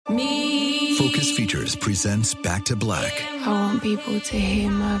Focus Features presents Back to Black. I want people to hear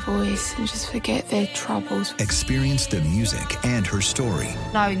my voice and just forget their troubles. Experience the music and her story.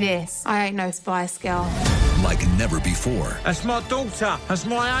 Know this, I ain't no Spice Girl. Like never before. That's my daughter. That's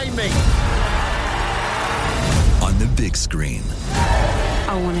my Amy. On the big screen.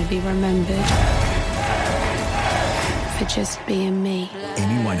 I want to be remembered for just being me.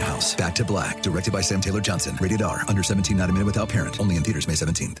 Amy Winehouse, Back to Black, directed by Sam Taylor Johnson. Rated R, under 17, not a minute without parent. Only in theaters May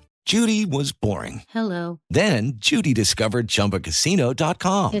 17th. Judy was boring. Hello. Then Judy discovered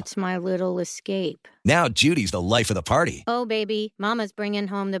ChumbaCasino.com. It's my little escape. Now Judy's the life of the party. Oh, baby, mama's bringing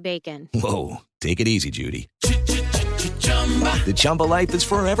home the bacon. Whoa, take it easy, Judy. The Chumba life is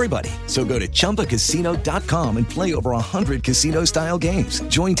for everybody. So go to ChumbaCasino.com and play over 100 casino-style games.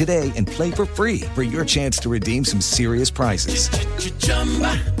 Join today and play for free for your chance to redeem some serious prizes.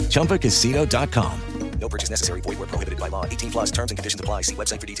 ChumbaCasino.com. No purchase necessary. Void where prohibited by law. 18 plus terms and conditions apply. See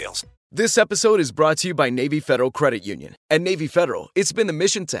website for details. This episode is brought to you by Navy Federal Credit Union. At Navy Federal, it's been the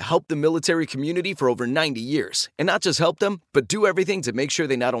mission to help the military community for over 90 years. And not just help them, but do everything to make sure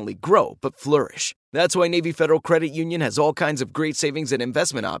they not only grow, but flourish. That's why Navy Federal Credit Union has all kinds of great savings and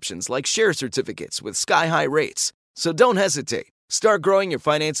investment options like share certificates with sky-high rates. So don't hesitate. Start growing your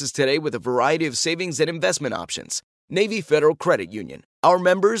finances today with a variety of savings and investment options. Navy Federal Credit Union. Our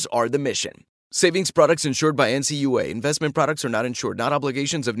members are the mission. Savings products insured by NCUA. Investment products are not insured, not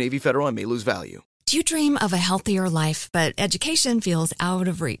obligations of Navy Federal and may lose value. Do you dream of a healthier life, but education feels out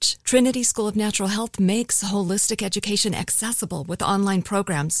of reach? Trinity School of Natural Health makes holistic education accessible with online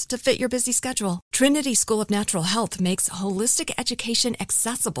programs to fit your busy schedule. Trinity School of Natural Health makes holistic education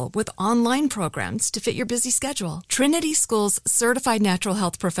accessible with online programs to fit your busy schedule. Trinity School's Certified Natural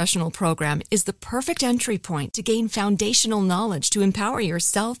Health Professional Program is the perfect entry point to gain foundational knowledge to empower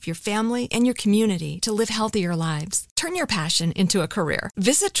yourself, your family, and your community to live healthier lives. Turn your passion into a career.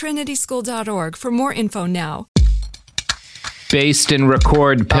 Visit trinityschool.org for more info now. Based and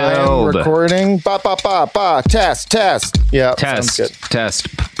record pilled. Recording. Test. Yeah.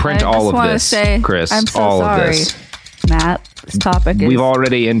 Test. Print all of this, Chris. I'm so all sorry, of this. Matt. This topic is... We've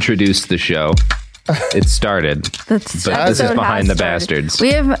already introduced the show. It started. But this is Behind the Bastards.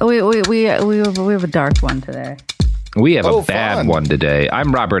 We have a dark one today. We have a bad one today.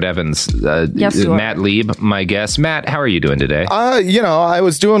 I'm Robert Evans. Yes, Matt Lieb, my guest. Matt, how are you doing today? I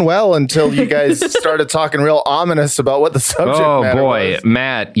was doing well until you guys started talking real ominous about what the subject matter was.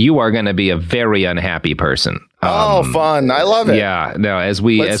 Matt, you are going to be a very unhappy person. Fun. I love it. Yeah, no, as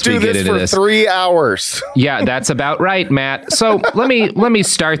we get into this for 3 hours. Yeah, that's about right, Matt. So let me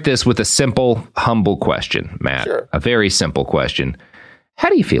start this with a simple, humble question, Matt. Sure. A very simple question. How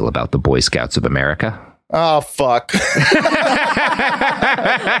do you feel about the Boy Scouts of America? Oh, fuck. I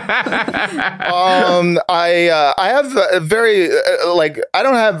have a very I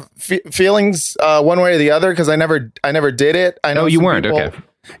don't have feelings one way or the other because I never did it. I know you weren't. People, okay.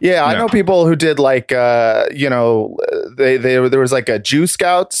 Yeah, I know people who did there was like a Jew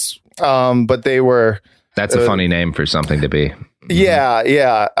Scouts, but they were. That's a funny name for something to be.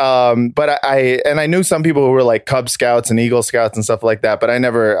 Yeah. But I knew some people who were like Cub Scouts and Eagle Scouts and stuff like that, but I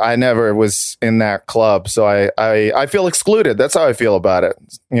never was in that club. So I feel excluded. That's how I feel about it.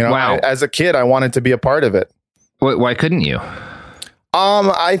 Wow. As a kid, I wanted to be a part of it. Why couldn't you?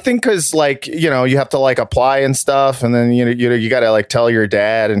 I think because you have to apply and stuff. And then, you got to tell your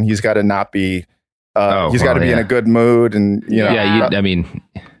dad and he's got to not be, he's got to be in a good mood. And, Yeah.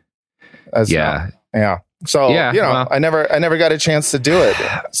 So, I never got a chance to do it.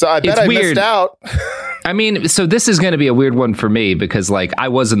 So I bet I missed out. I mean, so this is going to be a weird one for me because I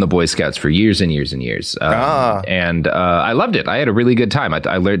was in the Boy Scouts for years and years and years. And I loved it. I had a really good time.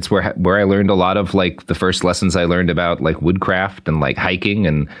 I learned where I learned a lot of the first lessons I learned about woodcraft and like hiking.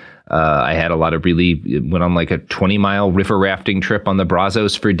 And I had a lot of went on a 20-mile river rafting trip on the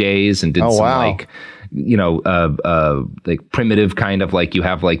Brazos for days and did primitive kind of you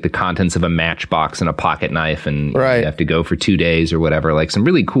have the contents of a matchbox and a pocket knife and you have to go for 2 days or whatever, some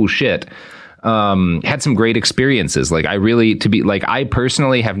really cool shit. Had some great experiences. I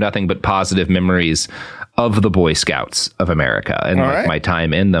personally have nothing but positive memories of the Boy Scouts of America and my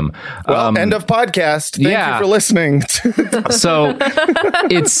time in them. Well, end of podcast. Thank you for listening. So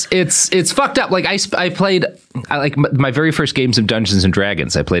it's fucked up. I played my very first games of Dungeons and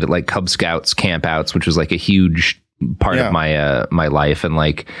Dragons. I played at Cub Scouts campouts, which was a huge part of my life. And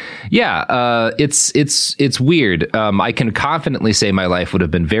like, it's weird. I can confidently say my life would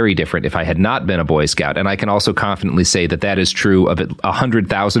have been very different if I had not been a Boy Scout. And I can also confidently say that is true of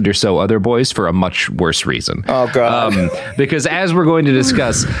 100,000 or so other boys for a much worse reason. Oh, God. Because as we're going to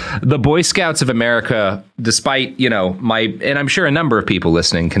discuss, the Boy Scouts of America, despite, and I'm sure a number of people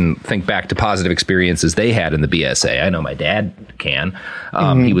listening can think back to positive experiences they had in the BSA. I know my dad can.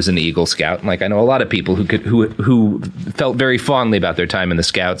 He was an Eagle Scout. And like, I know a lot of people who felt very fondly about their time in the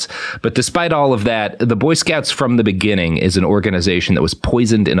Scouts. But despite all of that, the Boy Scouts from the beginning is an organization that was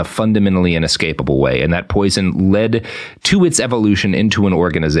poisoned in a fundamentally inescapable way. And that poison led to its evolution into an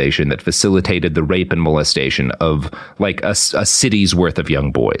organization that facilitated the rape and molestation of like a city's worth of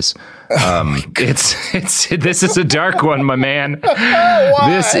young boys. This is a dark one, my man.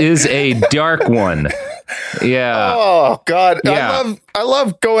 This is a dark one. Yeah. Oh God. Yeah. I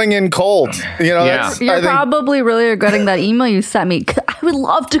love going in cold. You're probably really regretting that email you sent me. I would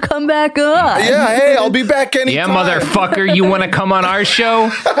love to come back on. Yeah. Hey, I'll be back anytime. Yeah, motherfucker. You want to come on our show?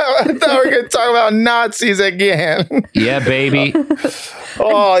 I thought we were going to talk about Nazis again. Yeah, baby.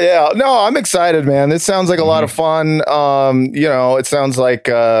 Oh yeah. No, I'm excited, man. This sounds like a lot of fun. It sounds like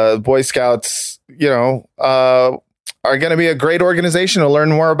Boy Scouts, are going to be a great organization to learn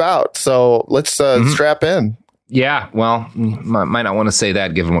more about. So let's strap in. Yeah, well, might not want to say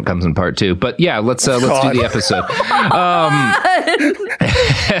that given what comes in part 2, but yeah, let's do the episode.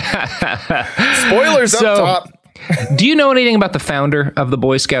 Spoilers up top. Do you know anything about the founder of the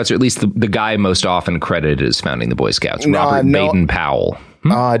Boy Scouts, or at least the guy most often credited as founding the Boy Scouts, Robert Baden-Powell?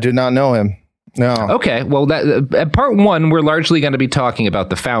 I do not know him. No. Okay. Well, at part 1, we're largely going to be talking about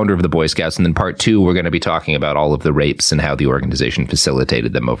the founder of the Boy Scouts. And then part 2, we're going to be talking about all of the rapes and how the organization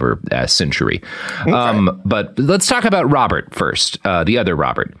facilitated them over a century. Okay. But let's talk about Robert first, the other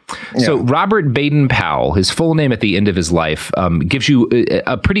Robert. Yeah. So Robert Baden-Powell, his full name at the end of his life, gives you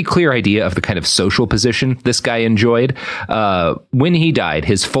a pretty clear idea of the kind of social position this guy enjoyed. When he died,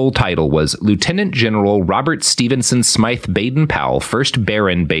 his full title was Lieutenant General Robert Stevenson Smythe Baden-Powell, 1st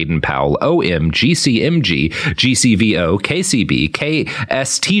Baron Baden-Powell, OM, GCMG, GCVO, KCB,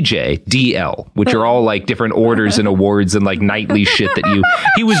 KSTJ, DL, which are all like different orders and awards and like knightly shit that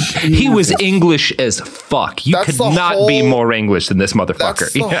he was English as fuck. You could not be more English than this motherfucker.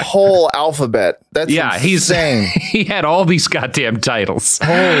 That's the whole alphabet. That's he's insane. He had all these goddamn titles.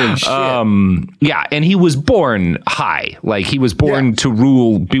 Holy shit. And he was born high. Like he was born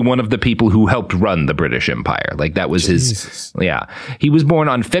to be one of the people who helped run the British Empire. Like that was his. Yeah. He was born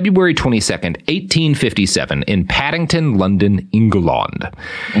on February 22nd, 1857 in Paddington, London, England.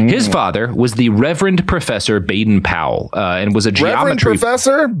 His father was the Reverend Professor Baden-Powell and was a geometry Reverend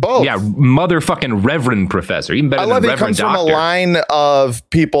Professor? Both. Yeah, motherfucking Reverend Professor. Even better than Reverend Doctor. I love he comes Doctor. from a line of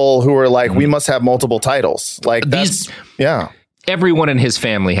people who are like, we must have multiple titles. Like everyone in his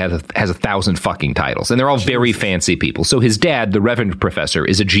family has 1,000 fucking titles, and they're all very fancy people. So his dad, the Reverend Professor,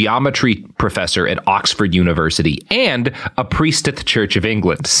 is a geometry professor at Oxford University and a priest at the Church of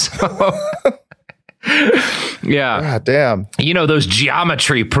England. So, yeah. God damn. You know, those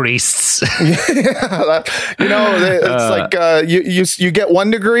geometry priests. It's like you get 1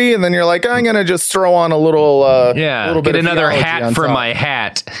 degree and then you're like, I'm going to just throw on a little bit get of another hat for my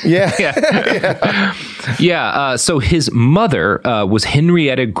hat. So his mother was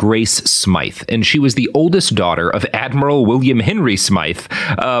Henrietta Grace Smythe, and she was the oldest daughter of Admiral William Henry Smythe,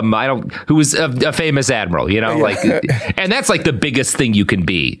 who was a famous admiral, and that's like the biggest thing you can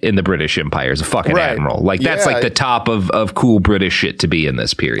be in the British Empire is a fucking admiral. Like that's like the top of cool British shit to be in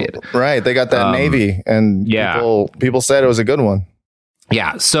this period. Right. They got that Navy, and people said it was a good one.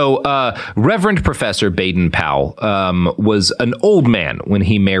 Yeah. So Reverend Professor Baden-Powell was an old man when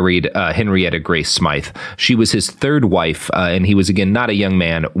he married Henrietta Grace Smythe. She was his third wife, and he was, again, not a young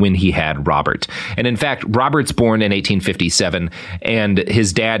man when he had Robert. And in fact, Robert's born in 1857, and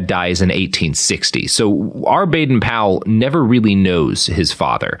his dad dies in 1860. So our Baden-Powell never really knows his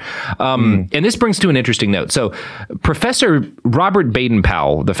father. And this brings to an interesting note. So Professor Robert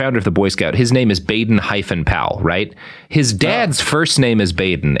Baden-Powell, the founder of the Boy Scout, his name is Baden-Powell, right? His dad's first name is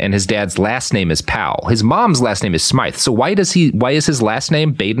Baden, and his dad's last name is Powell. His mom's last name is Smythe. So why is his last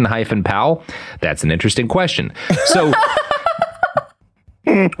name Baden-Powell? That's an interesting question. So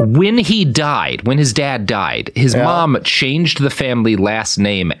when his dad died, his mom changed the family last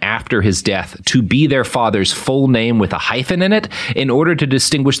name after his death to be their father's full name with a hyphen in it in order to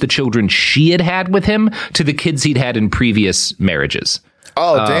distinguish the children she had with him to the kids he'd had in previous marriages.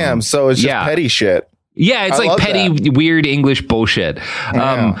 Oh, damn. So it's just petty shit. Yeah, it's like petty, weird English bullshit.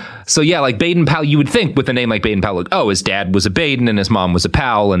 So yeah, like Baden-Powell, you would think with a name like Baden-Powell, oh, his dad was a Baden and his mom was a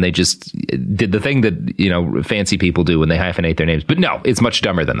Powell, and they just did the thing that, you know, fancy people do when they hyphenate their names. But no, it's much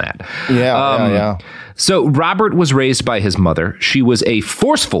dumber than that. Yeah. So Robert was raised by his mother. She was a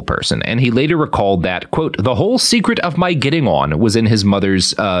forceful person, and he later recalled that, quote, the whole secret of my getting on was in his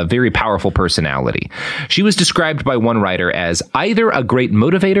mother's very powerful personality. She was described by one writer as either a great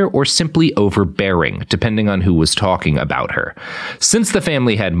motivator or simply overbearing, depending on who was talking about her. Since the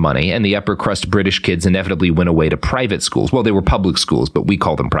family had money and the upper crust British kids inevitably went away to private schools, well, they were public schools, but we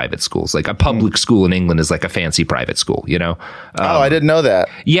call them private schools. Like a public school in England is like a fancy private school, you know? I didn't know that.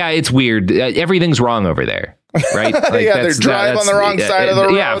 Yeah, it's weird. Everything's wrong over there. Right? Like yeah, they drive on the wrong side of the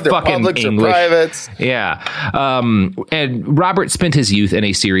road. Yeah, they're fucking publics English. or privates. Yeah. And Robert spent his youth in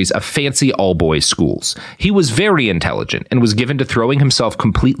a series of fancy all-boys schools. He was very intelligent and was given to throwing himself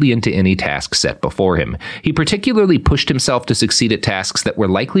completely into any task set before him. He particularly pushed himself to succeed at tasks that were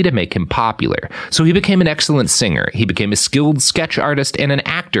likely to make him popular. So he became an excellent singer. He became a skilled sketch artist and an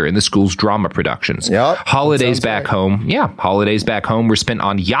actor in the school's drama productions. Yep, Holidays back home were spent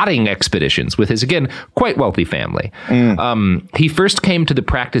on yachting expeditions with his, again, quite wealthy family. He first came to the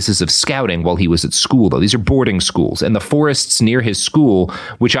practices of scouting while he was at school, though. These are boarding schools, and the forests near his school,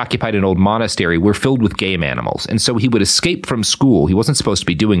 which occupied an old monastery, were filled with game animals. And so he would escape from school. He wasn't supposed to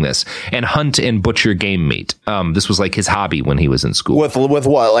be doing this, and hunt and butcher game meat. This was like his hobby when he was in school. With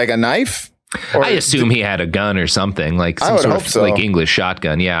what, like a knife? I assume he had a gun or something, like some sort of like English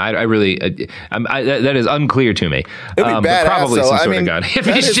shotgun. Yeah, I really, that is unclear to me. It'd be badass, probably some sort of gun. If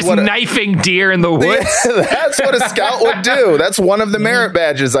he's just knifing deer in the woods. That's what a scout would do. That's one of the merit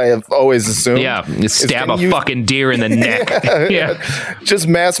badges I have always assumed. Yeah, stab a fucking deer in the neck. Yeah. Just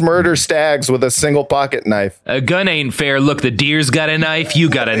mass murder stags with a single pocket knife. A gun ain't fair. Look, the deer's got a knife. You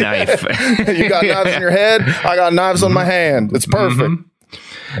got a knife. You got knives in your head. I got knives on my hand. It's perfect.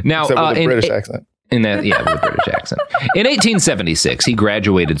 Now, with a British accent. With a British accent. In 1876, he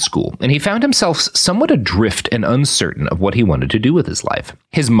graduated school, and he found himself somewhat adrift and uncertain of what he wanted to do with his life.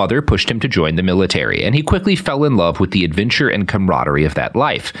 His mother pushed him to join the military, and he quickly fell in love with the adventure and camaraderie of that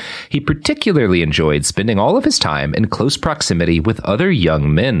life. He particularly enjoyed spending all of his time in close proximity with other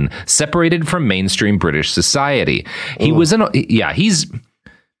young men, separated from mainstream British society. He was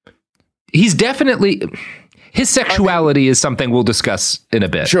he's definitely... His sexuality is something we'll discuss in a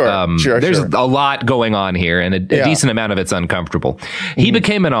bit. Sure. There's a lot going on here, and a decent amount of it's uncomfortable. He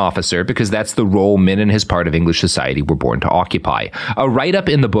became an officer because that's the role men in his part of English society were born to occupy. A write-up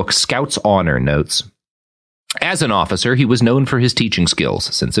in the book Scout's Honor notes, as an officer, he was known for his teaching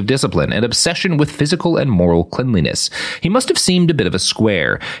skills, sense of discipline, and obsession with physical and moral cleanliness. He must have seemed a bit of a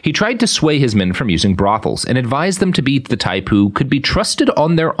square. He tried to sway his men from using brothels and advised them to be the type who could be trusted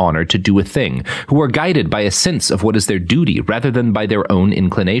on their honor to do a thing, who are guided by a sense of what is their duty rather than by their own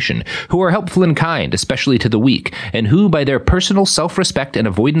inclination, who are helpful and kind, especially to the weak, and who, by their personal self-respect and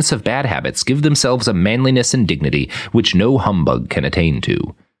avoidance of bad habits, give themselves a manliness and dignity which no humbug can attain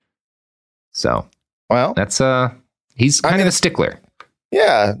to. So... Well, that's he's kind of a stickler.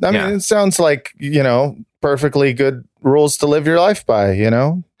 Yeah. I mean, it sounds like, perfectly good rules to live your life by,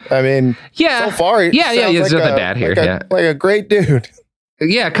 I mean, so far, there's nothing bad here. Like a great dude.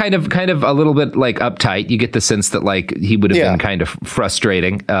 Yeah, kind of a little bit like uptight. You get the sense that like he would have been kind of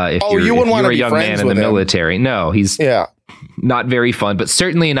frustrating if you're a young man in the military. No, he's not very fun, but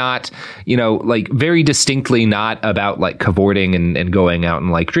certainly not, like very distinctly not about like cavorting and going out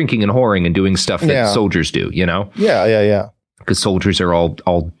and like drinking and whoring and doing stuff that soldiers do, Yeah. Because soldiers are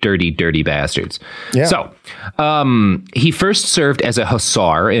all dirty bastards. Yeah. So he first served as a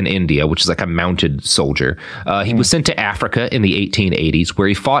hussar in India, which is like a mounted soldier. He was sent to Africa in the 1880s, where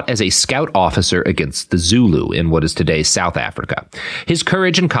he fought as a scout officer against the Zulu in what is today South Africa. His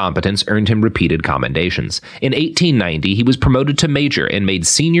courage and competence earned him repeated commendations. In 1890, he was promoted to major and made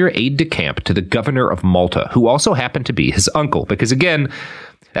senior aide-de-camp to the governor of Malta, who also happened to be his uncle. Because again...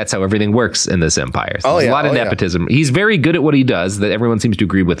 that's how everything works in this empire. So there's a lot of nepotism. Yeah. He's very good at what he does. That everyone seems to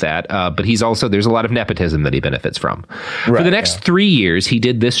agree with that. But there's a lot of nepotism that he benefits from. Right, for the next 3 years, he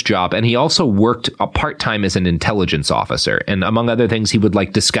did this job, and he also worked part-time as an intelligence officer. And among other things, he would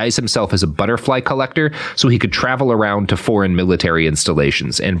like disguise himself as a butterfly collector so he could travel around to foreign military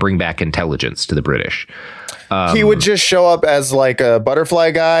installations and bring back intelligence to the British. He would just show up as like a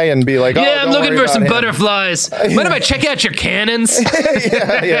butterfly guy and be like, I'm looking for some butterflies. Mind if I check out your cannons?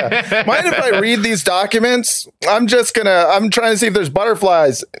 Yeah. Mind if I read these documents? I'm trying to see if there's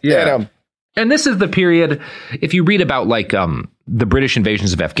butterflies in them. And this is the period, if you read about like the British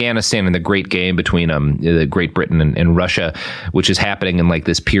invasions of Afghanistan and the Great Game between Great Britain and Russia, which is happening in like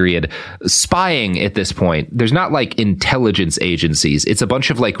this period. Spying at this point, there's not like intelligence agencies. It's a bunch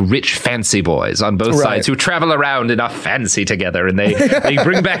of like rich fancy boys on both sides who travel around in a fancy together, and they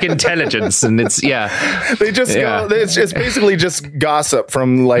bring back intelligence, and it's they just go. It's basically just gossip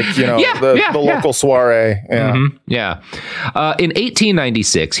from like the local soiree. In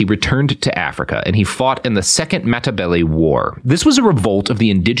 1896, he returned to Africa and he fought in the Second Matabele War. This was a revolt of the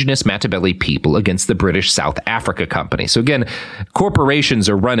indigenous Matabele people against the British South Africa Company. So again, corporations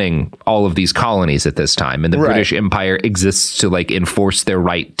are running all of these colonies at this time, and the British Empire exists to like enforce their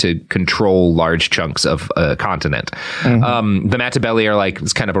right to control large chunks of a continent. The Matabele are like,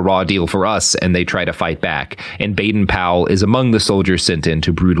 it's kind of a raw deal for us, and they try to fight back. And Baden-Powell is among the soldiers sent in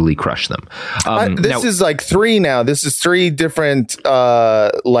to brutally crush them. This is like three now. This is three different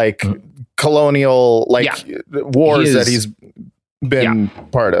colonial wars that he's been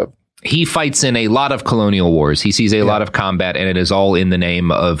part of. He fights in a lot of colonial wars. He sees a lot of combat, and it is all in the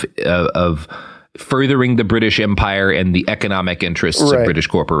name of furthering the British Empire and the economic interests of British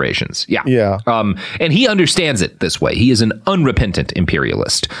corporations. And he understands it this way. He is an unrepentant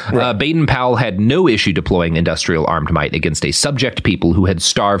imperialist. Baden-Powell had no issue deploying industrial armed might against a subject people who had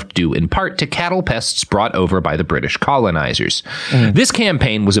starved due in part to cattle pests brought over by the British colonizers. This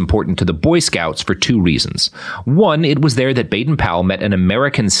campaign was important to the Boy Scouts for two reasons. One, it was there that Baden-Powell met an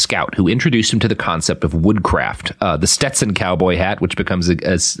American scout who introduced him to the concept of woodcraft, the Stetson cowboy hat, which becomes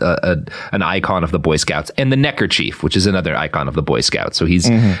an icon of the Boy Scouts, and the neckerchief, which is another icon of the Boy Scouts. So he's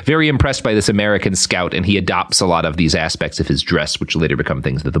very impressed by this American scout, and he adopts a lot of these aspects of his dress, which later become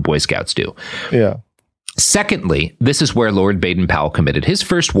things that the Boy Scouts do. Secondly, this is where Lord Baden-Powell committed his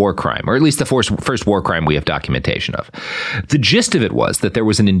first war crime, or at least the first war crime we have documentation of. The gist of it was that there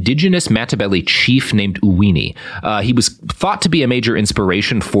was an indigenous Matabele chief named Uwini. He was thought to be a major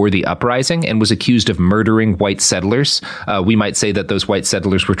inspiration for the uprising and was accused of murdering white settlers. We might say that those white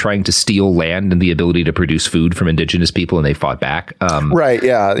settlers were trying to steal land and the ability to produce food from indigenous people, and they fought back.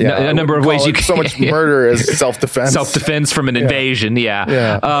 A number of ways you can... So much murder is self-defense. Self-defense from an invasion,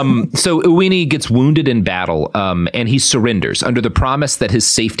 So Uwini gets wounded in battle, and he surrenders under the promise that his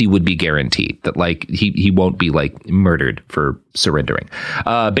safety would be guaranteed, that like he won't be like murdered for surrendering.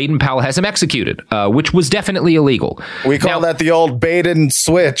 Baden-Powell has him executed, which was definitely illegal. We call that the old Baden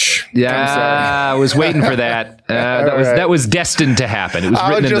switch. I was waiting for that. That was destined to happen. It was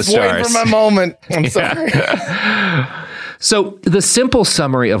written in the stars. I was just waiting for my moment. I'm sorry. So the simple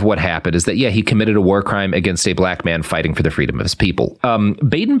summary of what happened is that, he committed a war crime against a black man fighting for the freedom of his people.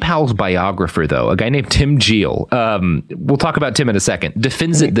 Baden-Powell's biographer, though, a guy named Tim Geel, we'll talk about Tim in a second,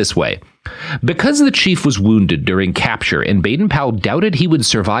 defends it this way. Because the chief was wounded during capture and Baden-Powell doubted he would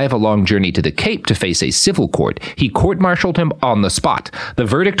survive a long journey to the Cape to face a civil court, he court-martialed him on the spot. The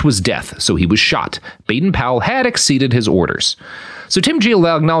verdict was death, so he was shot. Baden-Powell had exceeded his orders. So Tim Geel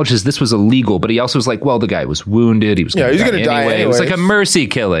acknowledges this was illegal, but he also was like, well, the guy was wounded. He was going to die anyway. It was like a mercy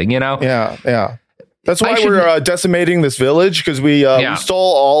killing, Yeah. That's why we're decimating this village, because we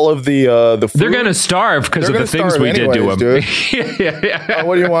stole all of the food. They're going to starve because of the things we did to them.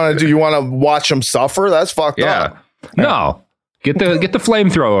 What do you want to do? You want to watch them suffer? That's fucked up. No. Get the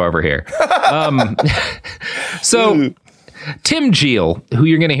flamethrower over here. Tim Geel, who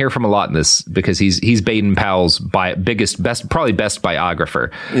you're going to hear from a lot in this because he's Baden-Powell's best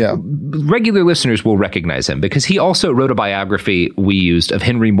biographer. Yeah. Regular listeners will recognize him because he also wrote a biography we used of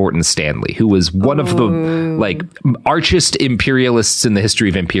Henry Morton Stanley, who was one of the archest imperialists in the history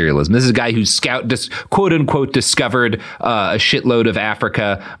of imperialism. This is a guy who quote unquote discovered a shitload of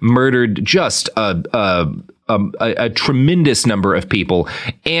Africa, murdered just a tremendous number of people,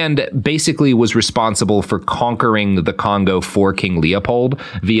 and basically was responsible for conquering the Congo for King Leopold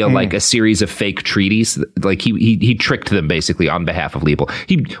via like a series of fake treaties. Like he tricked them basically on behalf of Leopold.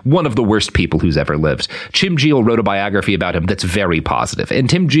 One of the worst people who's ever lived. Tim Geel wrote a biography about him that's very positive. And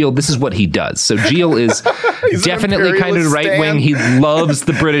Tim Geel, this is what he does. So Geel is definitely kind of right wing. He loves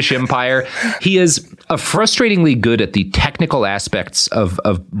the British Empire. He is frustratingly good at the technical aspects of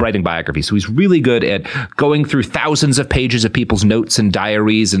writing biographies. So he's really good at going through thousands of pages of people's notes and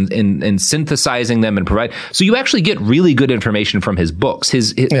diaries and synthesizing them and provide. So you actually get really good information from his books.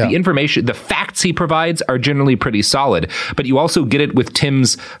 The information, the facts he provides are generally pretty solid, but you also get it with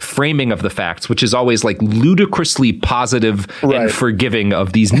Tim's framing of the facts, which is always like ludicrously positive and forgiving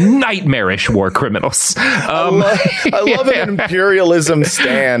of these nightmarish war criminals. I love an imperialism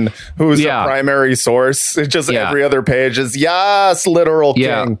stan who's the primary source. It's just every other page is literal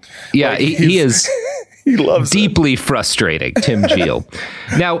king. Yeah, he is. He loves deeply frustrating, Tim Geel.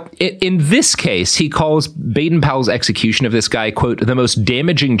 Now, in this case, he calls Baden-Powell's execution of this guy, quote, the most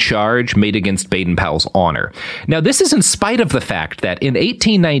damaging charge made against Baden-Powell's honor. Now, this is in spite of the fact that in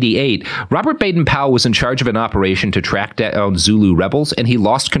 1898, Robert Baden-Powell was in charge of an operation to track down Zulu rebels, and he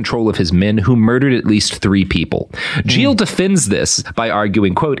lost control of his men, who murdered at least 3 people. Geel defends this by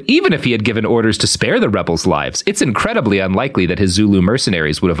arguing, quote, even if he had given orders to spare the rebels' lives, it's incredibly unlikely that his Zulu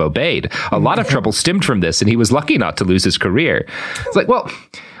mercenaries would have obeyed. A lot of trouble stemmed from this, and he was lucky not to lose his career. It's like, well,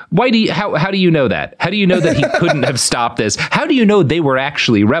 how do you know that? How do you know that he couldn't have stopped this? How do you know they were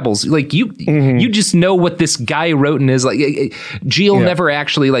actually rebels? Like, you just know what this guy wrote in his, like, Geel never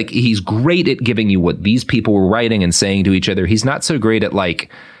actually, like, he's great at giving you what these people were writing and saying to each other. He's not so great at,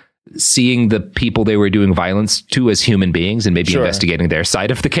 like, seeing the people they were doing violence to as human beings and maybe investigating their side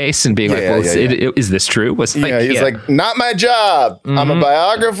of the case and being is this true? He's like, not my job. I'm a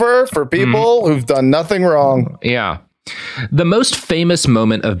biographer for people who've done nothing wrong. Yeah. The most famous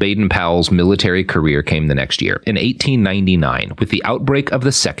moment of Baden-Powell's military career came the next year, in 1899, with the outbreak of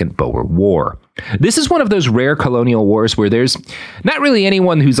the Second Boer War. This is one of those rare colonial wars where there's not really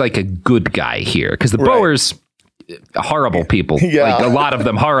anyone who's like a good guy here, because the Boers... horrible people, like a lot of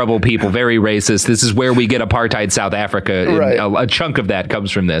them horrible people, very racist. This is where we get apartheid South Africa. A chunk of that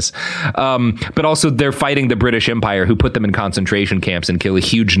comes from this. But also they're fighting the British Empire, who put them in concentration camps and kill a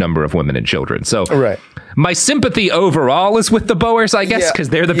huge number of women and children. So my sympathy overall is with the Boers, I guess, because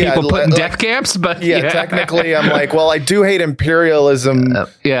they're the people put in death camps. But technically I'm like, well, I do hate imperialism.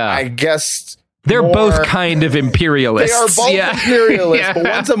 I guess they're both kind of imperialists. They are both imperialists, but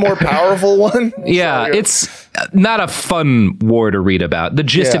one's a more powerful one. It's not a fun war to read about. The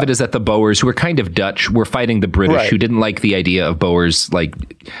gist of it is that the Boers, who were kind of Dutch, were fighting the British, who didn't like the idea of Boers like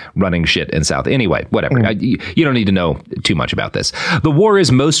running shit in South. Anyway, whatever. You don't need to know too much about this. The war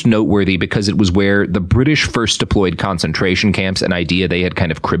is most noteworthy because it was where the British first deployed concentration camps, an idea they had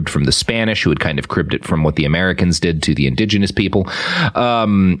kind of cribbed from the Spanish, who had kind of cribbed it from what the Americans did to the indigenous people.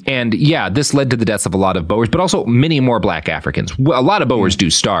 This led to the deaths of a lot of Boers, but also many more black Africans. A lot of Boers do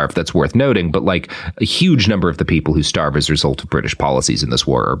starve, that's worth noting, but like a huge number of the people who starve as a result of British policies in this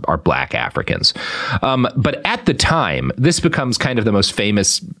war are black Africans. But at the time, this becomes kind of the most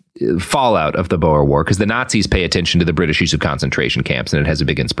famous fallout of the Boer War, because the Nazis pay attention to the British use of concentration camps, and it has a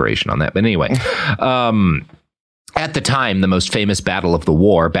big inspiration on that. But anyway, at the time, the most famous battle of the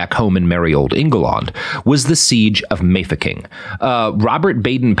war, back home in merry old England, was the siege of Mafeking. Robert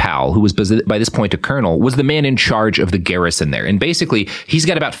Baden-Powell, who was by this point a colonel, was the man in charge of the garrison there. And basically, he's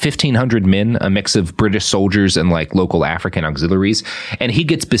got about 1,500 men, a mix of British soldiers and like local African auxiliaries. And he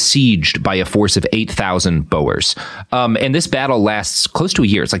gets besieged by a force of 8,000 Boers. And this battle lasts close to a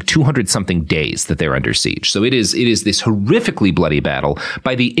year. It's like 200-something days that they're under siege. So it is this horrifically bloody battle.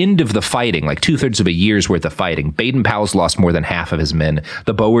 By the end of the fighting, like 2/3 of a year's worth of fighting, Baden-Powell's lost more than half of his men.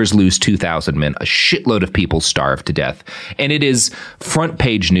 The Boers lose 2,000 men. A shitload of people starve to death. And it is front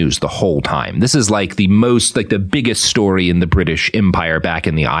page news the whole time. This is like the biggest story in the British Empire back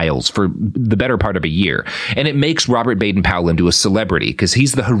in the Isles for the better part of a year. And it makes Robert Baden-Powell into a celebrity because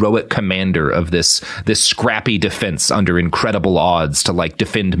he's the heroic commander of this scrappy defense under incredible odds to like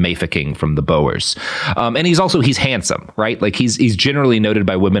defend Mafeking from the Boers. And he's handsome, right? Like he's generally noted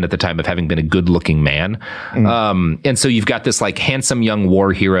by women at the time of having been a good looking man. And so you've got this like handsome young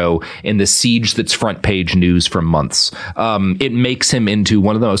war hero in the siege that's front page news for months. It makes him into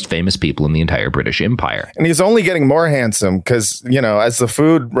one of the most famous people in the entire British Empire. And he's only getting more handsome because, as the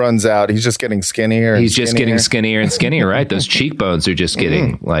food runs out, he's just getting skinnier. He's just getting skinnier and skinnier, right? Those cheekbones are just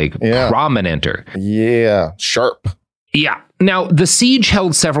getting prominenter. Yeah. Sharp. Yeah. Now, the siege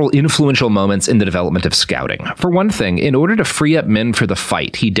held several influential moments in the development of scouting. For one thing, in order to free up men for the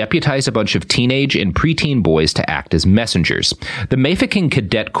fight, he deputized a bunch of teenage and preteen boys to act as messengers. The Mafeking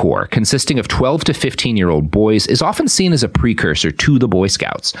Cadet Corps, consisting of 12 to 15-year-old boys, is often seen as a precursor to the Boy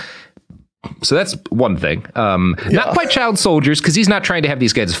Scouts. So that's one thing. Not quite child soldiers, because he's not trying to have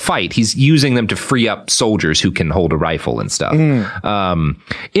these guys fight. He's using them to free up soldiers who can hold a rifle and stuff.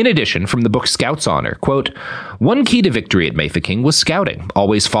 In addition, from the book Scout's Honor, quote, one key to victory at Mafeking was scouting.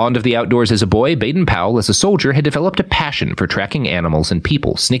 Always fond of the outdoors as a boy, Baden-Powell, as a soldier, had developed a passion for tracking animals and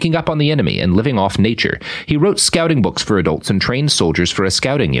people, sneaking up on the enemy and living off nature. He wrote scouting books for adults and trained soldiers for a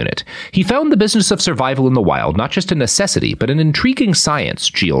scouting unit. He found the business of survival in the wild not just a necessity, but an intriguing science,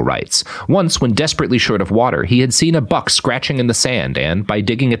 Geel writes. Once, when desperately short of water, he had seen a buck scratching in the sand and, by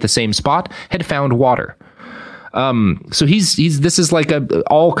digging at the same spot, had found water. So this is like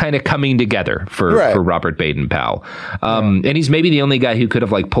all kind of coming together for Robert Baden-Powell. And he's maybe the only guy who could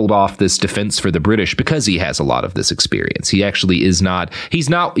have like pulled off this defense for the British because he has a lot of this experience. He actually is not,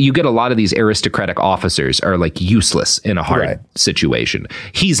 you get a lot of these aristocratic officers are like useless in a hard situation.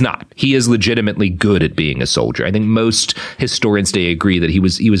 He's not. He is legitimately good at being a soldier. I think most historians today agree that he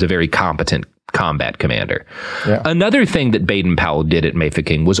was a very competent combat commander. Yeah. Another thing that Baden-Powell did at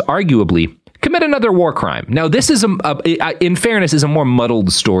Mafeking was arguably commit another war crime. Now, this is, in fairness, is a more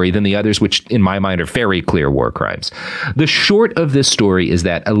muddled story than the others, which in my mind are very clear war crimes. The short of this story is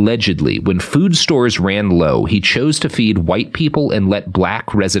that allegedly, when food stores ran low, he chose to feed white people and let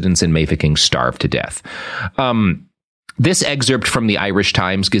black residents in Mafeking starve to death. This excerpt from the Irish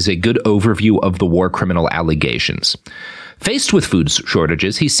Times gives a good overview of the war criminal allegations. Faced with food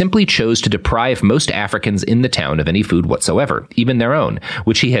shortages, he simply chose to deprive most Africans in the town of any food whatsoever, even their own,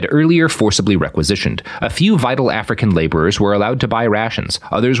 which he had earlier forcibly requisitioned. A few vital African laborers were allowed to buy rations.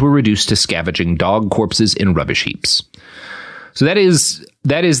 Others were reduced to scavenging dog corpses in rubbish heaps. So that is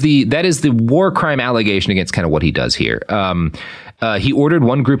the war crime allegation against kind of what he does here. He ordered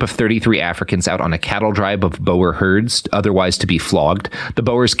one group of 33 Africans out on a cattle drive of Boer herds, otherwise to be flogged. The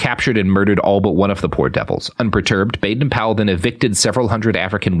Boers captured and murdered all but one of the poor devils. Unperturbed, Baden-Powell then evicted several hundred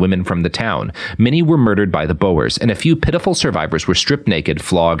African women from the town. Many were murdered by the Boers, and a few pitiful survivors were stripped naked,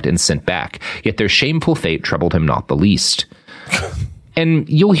 flogged, and sent back. Yet their shameful fate troubled him not the least. And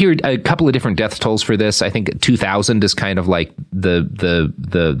you'll hear a couple of different death tolls for this. I think 2,000 is kind of like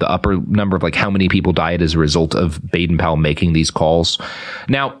the upper number of like how many people died as a result of Baden-Powell making these calls.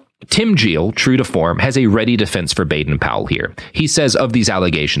 Now, Tim Geel, true to form, has a ready defense for Baden-Powell here. He says of these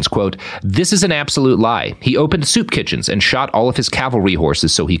allegations, quote, "This is an absolute lie. He opened soup kitchens and shot all of his cavalry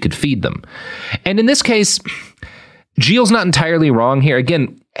horses so he could feed them." And in this case, Geel's not entirely wrong here.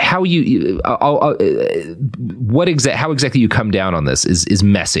 Again, how exactly you come down on this is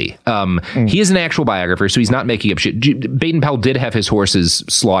messy. He is an actual biographer, so he's not making up shit. Baden-Powell did have his horses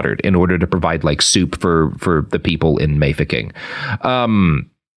slaughtered in order to provide like soup for the people in Mafeking.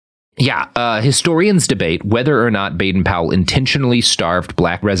 Historians debate whether or not Baden-Powell intentionally starved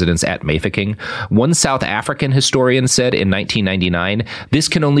black residents at Mafeking. One South African historian said in 1999, "This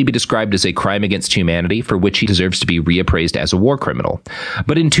can only be described as a crime against humanity for which he deserves to be reappraised as a war criminal."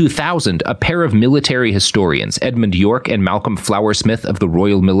 But in 2000, a pair of military historians, Edmund York and Malcolm Flowersmith of the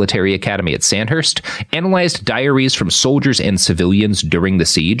Royal Military Academy at Sandhurst, analyzed diaries from soldiers and civilians during the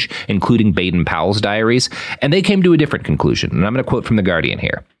siege, including Baden-Powell's diaries, and they came to a different conclusion. And I'm going to quote from The Guardian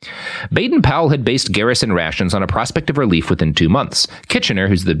here. Baden-Powell had based garrison rations on a prospect of relief within 2 months. Kitchener,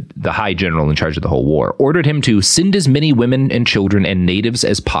 who's the high general in charge of the whole war, ordered him to send as many women and children and natives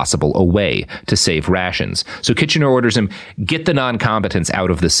as possible away to save rations. So Kitchener orders him, get the non-combatants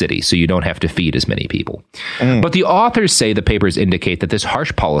out of the city so you don't have to feed as many people. But the authors say the papers indicate that this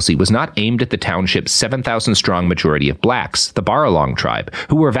harsh policy was not aimed at the township's 7,000-strong majority of blacks, the Baralong tribe,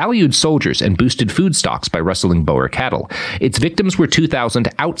 who were valued soldiers and boosted food stocks by rustling Boer cattle. Its victims were 2,000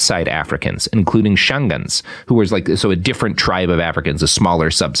 outside Africans, including Shangans, who was a different tribe of Africans, a smaller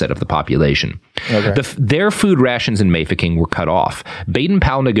subset of the population. Okay. Their food rations in Mafeking were cut off.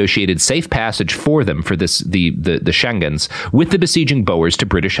 Baden-Powell negotiated safe passage for them for the Shangans with the besieging Boers to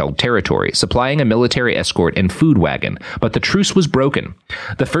British-held territory, supplying a military escort and food wagon. But the truce was broken.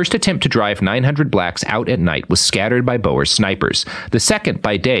 The first attempt to drive 900 blacks out at night was scattered by Boer snipers. The second,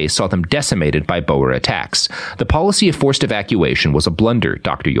 by day, saw them decimated by Boer attacks. The policy of forced evacuation was a blunder,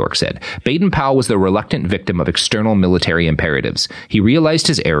 Dr. York said. Baden-Powell was the reluctant victim of external military imperatives. He realized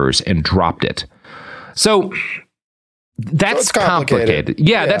his errors and dropped it. So that's complicated.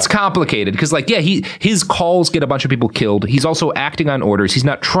 Yeah, that's complicated because, his calls get a bunch of people killed. He's also acting on orders. He's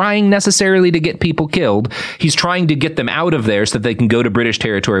not trying necessarily to get people killed. He's trying to get them out of there so that they can go to British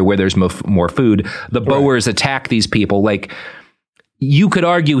territory where there's more food. The Boers attack these people. You could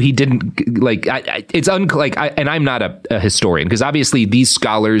argue he didn't and I'm not a historian because obviously these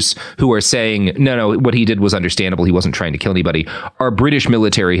scholars who are saying no, what he did was understandable. He wasn't trying to kill anybody are British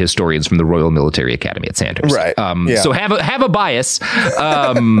military historians from the Royal Military Academy at Sandhurst. Right. So have a bias.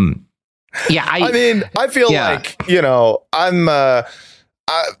 I feel I'm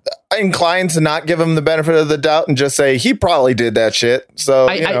inclined to not give him the benefit of the doubt and just say he probably did that shit. So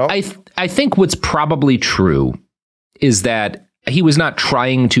I think what's probably true is that he was not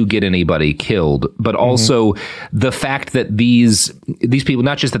trying to get anybody killed, but also the fact that these people,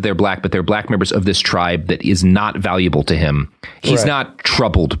 not just that they're black, but they're black members of this tribe that is not valuable to him. He's not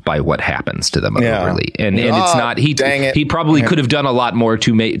troubled by what happens to them overly. And it's not, he probably could have done a lot more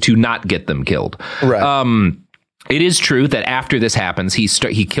to not get them killed. Right. It is true that after this happens,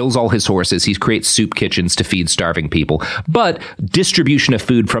 he kills all his horses. He creates soup kitchens to feed starving people. But distribution of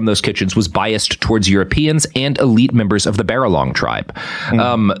food from those kitchens was biased towards Europeans and elite members of the Baralong tribe.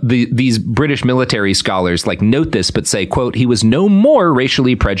 These British military scholars note this, but say, quote, he was no more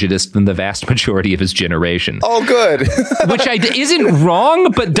racially prejudiced than the vast majority of his generation. Oh, good. Which isn't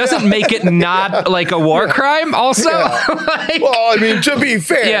wrong, but doesn't make it not a war crime also. Yeah. Well, I mean, to be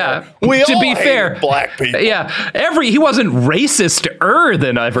fair, black people. Yeah. He wasn't racist-er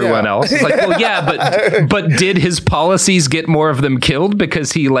than everyone else. It's but did his policies get more of them killed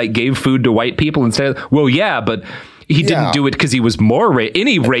because he gave food to white people instead? Well, yeah, but he didn't do it because he was more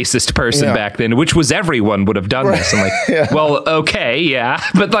any racist person back then, which was everyone would have done this. I'm well, okay, yeah,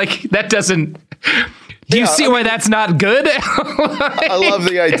 but that doesn't. Do you see why that's not good? I love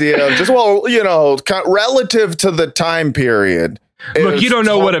the idea of just relative to the time period. Look, you don't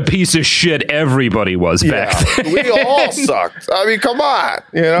know what a piece of shit everybody was back then. We all sucked. I mean, come on.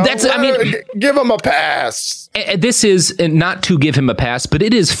 Give him a pass. This is not to give him a pass, but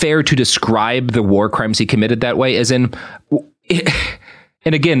it is fair to describe the war crimes he committed that way, as in...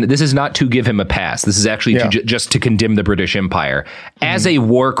 And again, this is not to give him a pass. This is actually just to condemn the British Empire. As a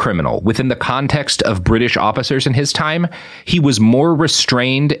war criminal, within the context of British officers in his time, he was more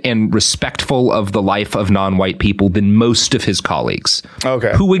restrained and respectful of the life of non-white people than most of his colleagues.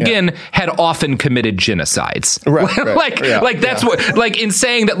 Okay. Who, again, had often committed genocides. Right. That's what, in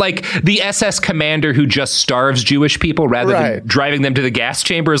saying that, the SS commander who just starves Jewish people rather than driving them to the gas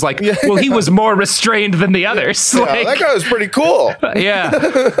chamber is well, he was more restrained than the others. That guy was pretty cool. Yeah.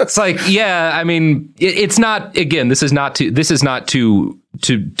 It's I mean, it's not, again, this is not to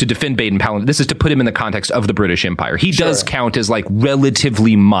defend Baden-Powell. This is to put him in the context of the British Empire. He does count as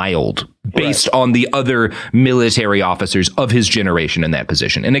relatively mild based on the other military officers of his generation in that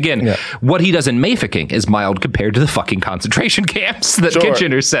position. And again, what he does in Mafeking is mild compared to the fucking concentration camps that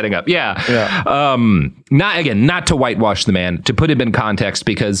Kitchener's setting up. Not to whitewash the man, to put him in context,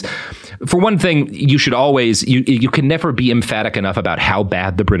 because for one thing, you should always, you can never be emphatic enough about how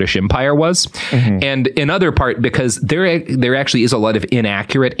bad the British Empire was. And in other part, because there actually is a lot of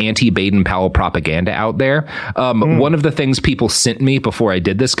inaccurate anti-Baden-Powell propaganda out there. One of the things people sent me before I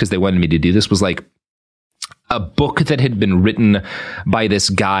did this, because they wanted me to do this, was a book that had been written by this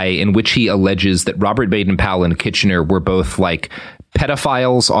guy in which he alleges that Robert Baden-Powell and Kitchener were both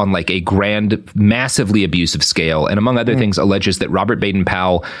pedophiles on a grand, massively abusive scale, and among other things alleges that Robert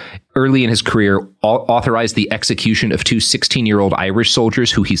Baden-Powell early in his career authorized the execution of two 16-year-old Irish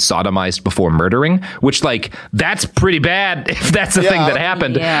soldiers who he sodomized before murdering, which that's pretty bad if that's the thing that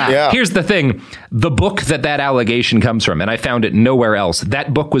happened. Here's the thing. The book that allegation comes from, and I found it nowhere else,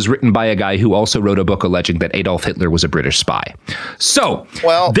 that book was written by a guy who also wrote a book alleging that Adolf Hitler was a British spy. So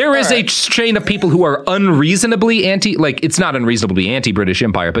there is a chain of people who are unreasonably it's not unreasonable to be anti-British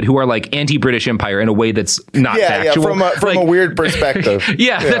Empire, but who are anti-British Empire in a way that's not factual. From a weird perspective.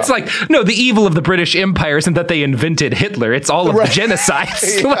 That's no, the evil of the British Empire isn't that they invented Hitler. It's all of the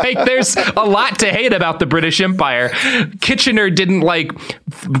genocides. There's a lot to hate about the British Empire. Kitchener didn't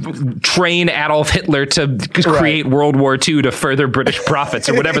train Adolf Hitler to create World War II to further British profits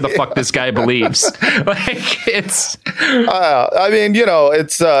or whatever the fuck this guy believes. It's. I mean,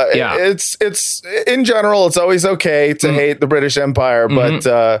 it's in general, it's always okay to hate the British Empire,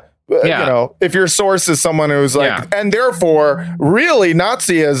 but. If your source is someone who's and therefore really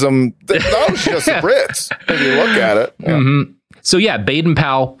Nazism, that was just Brits, if you look at it. So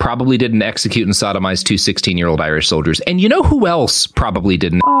Baden-Powell probably didn't execute and sodomize two 16-year-old Irish soldiers. And you know who else probably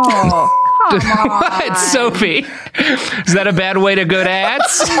didn't? What, Sophie? Is that a bad way to go to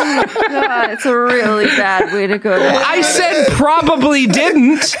ads? It's a really bad way to go to ads. I said probably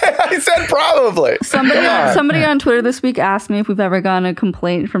didn't. I said probably. Somebody on Twitter this week asked me if we've ever gotten a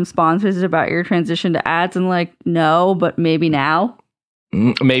complaint from sponsors about your transition to ads, and no, but maybe now.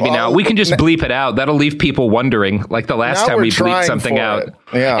 Maybe now we can just bleep it out. That'll leave people wondering. The last time we bleeped something out.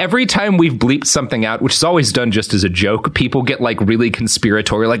 Every time we've bleeped something out, which is always done just as a joke, people get really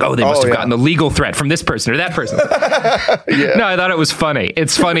conspiratorial. They must have gotten a legal threat from this person or that person. No, I thought it was funny.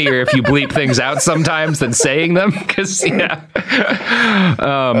 It's funnier if you bleep things out sometimes than saying them. Because the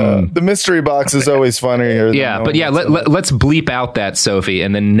mystery box is always funnier. Let's bleep out that, Sophie,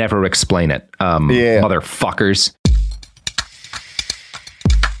 and then never explain it. Motherfuckers.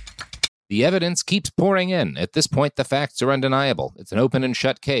 The evidence keeps pouring in. At this point, the facts are undeniable. It's an open and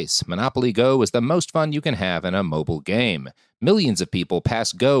shut case. Monopoly Go is the most fun you can have in a mobile game. Millions of people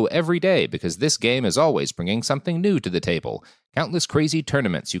pass Go every day because this game is always bringing something new to the table. Countless crazy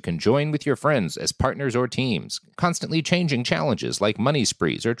tournaments you can join with your friends as partners or teams. Constantly changing challenges like money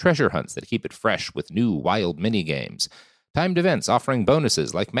sprees or treasure hunts that keep it fresh with new wild minigames. Timed events offering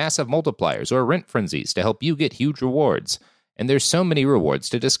bonuses like massive multipliers or rent frenzies to help you get huge rewards. And there's so many rewards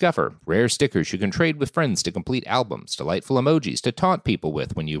to discover. Rare stickers you can trade with friends to complete albums, delightful emojis to taunt people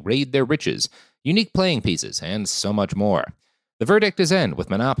with when you raid their riches, unique playing pieces, and so much more. The verdict is in with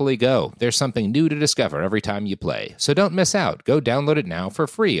Monopoly Go. There's something new to discover every time you play. So don't miss out. Go download it now for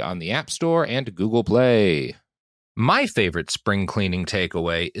free on the App Store and Google Play. My favorite spring cleaning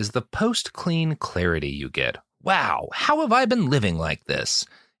takeaway is the post-clean clarity you get. Wow, how have I been living like this?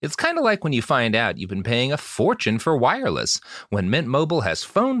 It's kind of like when you find out you've been paying a fortune for wireless, when Mint Mobile has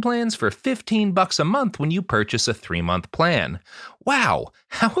phone plans for $15 a month when you purchase a 3-month plan. Wow,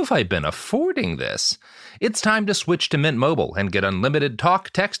 how have I been affording this? It's time to switch to Mint Mobile and get unlimited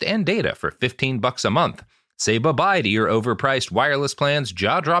talk, text, and data for $15 a month. Say bye-bye to your overpriced wireless plans,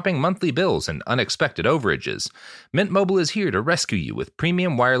 jaw-dropping monthly bills, and unexpected overages. Mint Mobile is here to rescue you with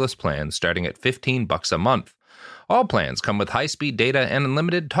premium wireless plans starting at $15 a month. All plans come with high-speed data and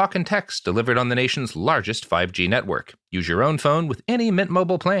unlimited talk and text delivered on the nation's largest 5G network. Use your own phone with any Mint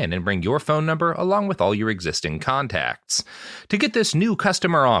Mobile plan and bring your phone number along with all your existing contacts. To get this new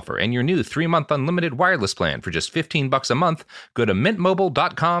customer offer and your new 3-month unlimited wireless plan for just $15 a month, go to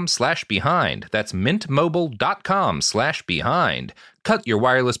mintmobile.com/behind. That's mintmobile.com/behind. Cut your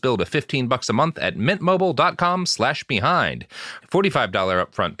wireless bill to $15 a month at mintmobile.com/behind. $45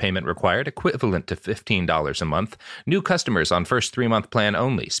 upfront payment required, equivalent to $15 a month. New customers on first 3-month plan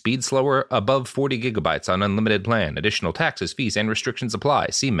only. Speed slower, above 40 gigabytes on unlimited plan. Additional taxes, fees, and restrictions apply.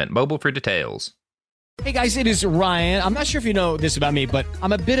 See Mint Mobile for details. Hey guys, it is Ryan. I'm not sure if you know this about me, but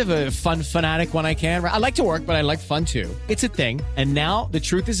I'm a bit of a fun fanatic when I can. I like to work, but I like fun too. It's a thing. And now the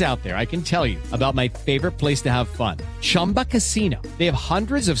truth is out there. I can tell you about my favorite place to have fun. Chumba Casino. They have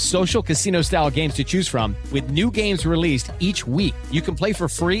hundreds of social casino style games to choose from with new games released each week. You can play for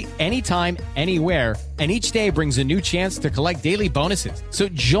free anytime, anywhere. And each day brings a new chance to collect daily bonuses. So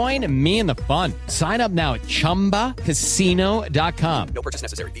join me in the fun. Sign up now at ChumbaCasino.com. No purchase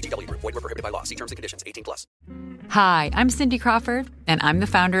necessary. VGW. Void where prohibited by law. See terms and conditions. 18+. Hi, I'm Cindy Crawford, and I'm the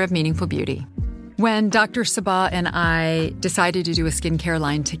founder of Meaningful Beauty. When Dr. Sabah and I decided to do a skincare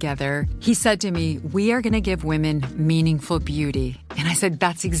line together, he said to me, we are going to give women meaningful beauty. And I said,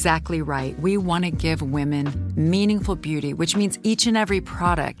 that's exactly right. We want to give women meaningful beauty, which means each and every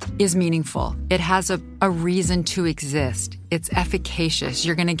product is meaningful. It has a reason to exist. It's efficacious.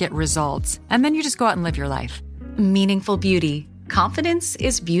 You're going to get results. And then you just go out and live your life. Meaningful Beauty. Confidence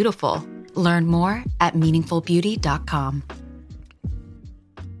is beautiful. Learn more at meaningfulbeauty.com.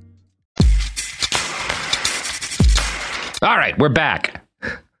 All right, we're back.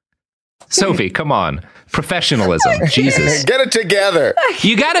 Sophie, come on. Professionalism. Jesus. Get it together.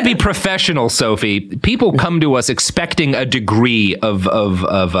 You got to be professional, Sophie. People come to us expecting a degree of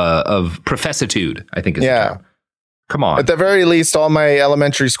professitude, I think is the term. Come on. At the very least, all my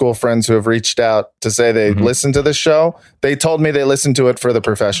elementary school friends who have reached out to say they listen to this show, they told me they listened to it for the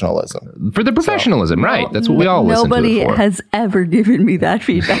professionalism. For the professionalism, right. That's what we all listen to it for. Nobody has ever given me that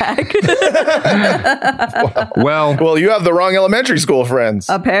feedback. Well, you have the wrong elementary school friends.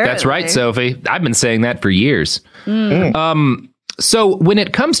 Apparently. That's right, Sophie. I've been saying that for years. So when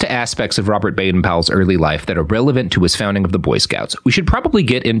it comes to aspects of Robert Baden-Powell's early life that are relevant to his founding of the Boy Scouts, we should probably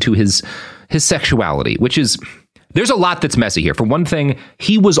get into his sexuality, which is... There's a lot that's messy here. For one thing,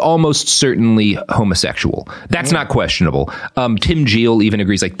 he was almost certainly homosexual. That's not questionable. Tim Geel even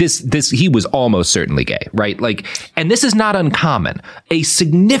agrees, like this, he was almost certainly gay, right? Like, and this is not uncommon. A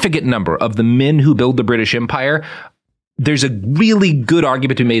significant number of the men who build the British Empire, there's a really good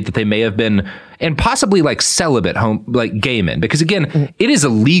argument to be made that they may have been, and possibly like celibate, like gay men, because again, it is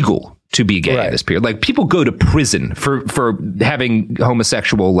illegal to be gay in this period. Like people go to prison for having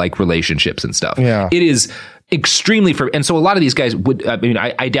homosexual like relationships and stuff. Yeah. It is extremely and so a lot of these guys would,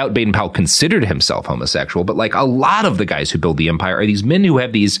 I doubt Baden-Powell considered himself homosexual, but like a lot of the guys who build the empire are these men who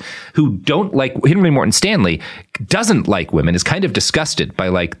don't like Henry Morton Stanley doesn't like women, is kind of disgusted by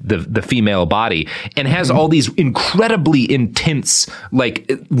like the female body, and has all these incredibly intense, like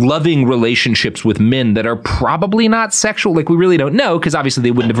loving relationships with men that are probably not sexual. Like we really don't know, because obviously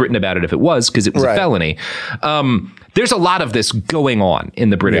they wouldn't have written about it if it was, because it was a felony. There's a lot of this going on in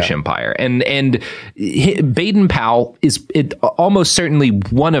the British Empire, and Baden-Powell is almost certainly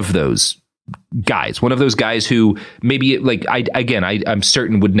one of those guys who maybe like I'm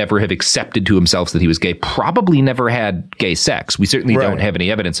certain would never have accepted to himself that he was gay. Probably never had gay sex. We certainly don't have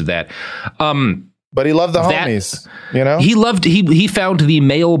any evidence of that. But he loved the homies, you know? He found the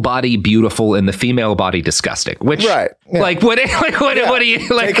male body beautiful and the female body disgusting, which right. Yeah. Like what do you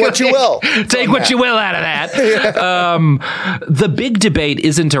like? Take what you will. Take what you will out of that. Yeah. The big debate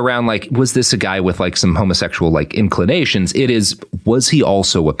isn't around like, was this a guy with like some homosexual like inclinations? It is, was he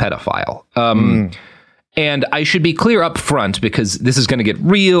also a pedophile? And I should be clear up front because this is going to get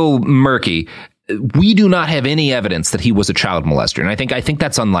real murky. We do not have any evidence that he was a child molester. And I think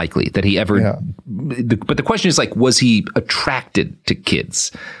that's unlikely that he ever, but the question is like, was he attracted to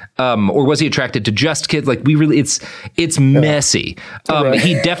kids? Or was he attracted to just kids? Like it's messy. Right.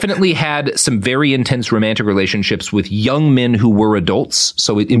 He definitely had some very intense romantic relationships with young men who were adults.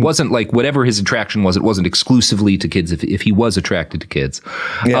 So it wasn't like whatever his attraction was, it wasn't exclusively to kids if he was attracted to kids.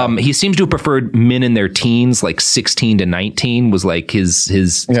 Yeah. He seems to have preferred men in their teens, like 16 to 19 was like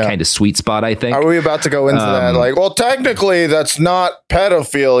his kind of sweet spot, I think. Are we about to go into that? Like, well, technically that's not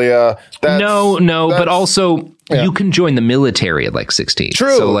pedophilia. But also you can join the military at like 16.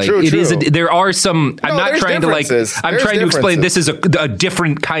 True. So like true. There are some. I'm not trying to like. I'm trying to explain this is a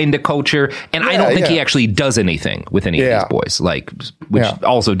different kind of culture, and I don't think he actually does anything with any of these boys. Like, which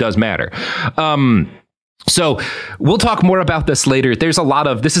also does matter. So we'll talk more about this later. There's a lot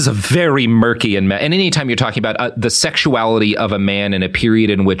of, this is a very murky and anytime you're talking about the sexuality of a man in a period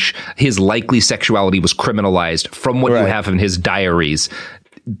in which his likely sexuality was criminalized from what you have in his diaries,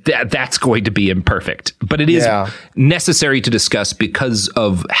 that's going to be imperfect, but it is necessary to discuss because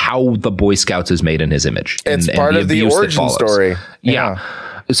of how the Boy Scouts is made in his image. It's part of the origin story. Yeah.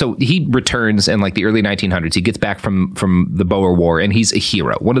 So he returns in like the early 1900s. He gets back from the Boer War, and he's a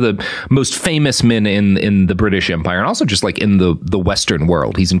hero, one of the most famous men in the British Empire, and also just like in the Western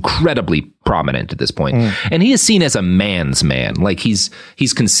world. He's incredibly prominent at this point. And he is seen as a man's man. Like he's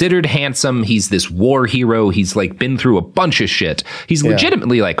considered handsome. He's this war hero. He's like been through a bunch of shit. He's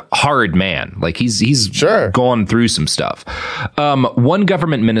legitimately like hard man. Like he's gone through some stuff. One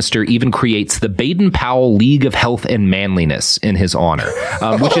government minister even creates the Baden-Powell League of Health and Manliness in his honor.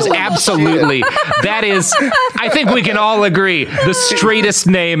 Which is absolutely, that is, I think we can all agree, the straightest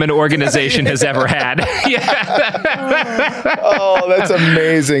name an organization has ever had. Oh, that's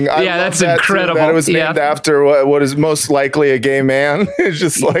amazing. That's incredible. That it was named after what is most likely a gay man. It's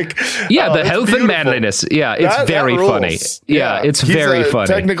just like, the health beautiful. And manliness. Yeah, it's very funny. Yeah, it's very funny.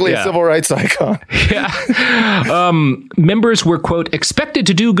 Technically a civil rights icon. Members were, quote, expected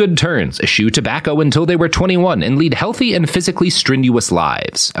to do good turns, eschew tobacco until they were 21, and lead healthy and physically strenuous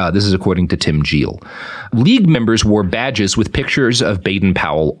lives. This is according to Tim Geel. League members wore badges with pictures of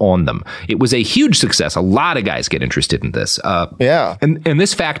Baden-Powell on them. It was a huge success. A lot of guys get interested in this. And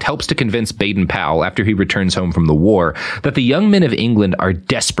this fact helps to convince Baden-Powell, after he returns home from the war, that the young men of England are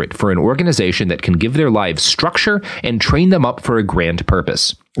desperate for an organization that can give their lives structure and train them up for a grand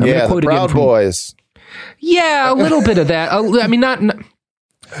purpose. The Proud Boys. Yeah, a little bit of that. I mean, not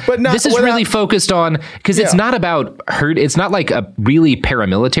but this is really focused on, because it's not about hurt. It's not like a really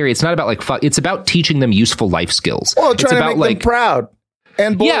paramilitary. It's not about like, it's about teaching them useful life skills. Well, it's trying about to make them proud.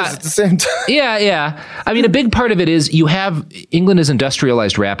 And boys at the same time. Yeah. I mean, a big part of it is England is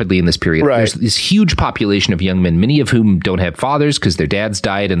industrialized rapidly in this period. Right. There's this huge population of young men, many of whom don't have fathers because their dads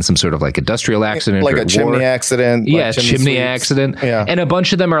died in some sort of like industrial accident. Like a chimney accident. Yeah, chimney accident. Yeah. And a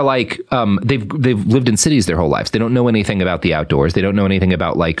bunch of them are like, they've lived in cities their whole lives. They don't know anything about the outdoors. They don't know anything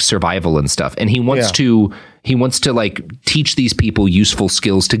about like survival and stuff. And he wants to like teach these people useful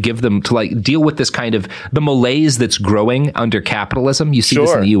skills to give them to like deal with this kind of the malaise that's growing under capitalism. You see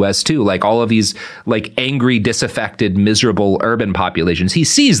this in the US too, like all of these like angry, disaffected, miserable urban populations. He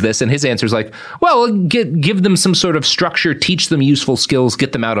sees this and his answer is like, well, give them some sort of structure, teach them useful skills,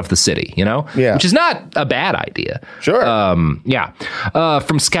 get them out of the city, you know? Yeah. Which is not a bad idea. Sure.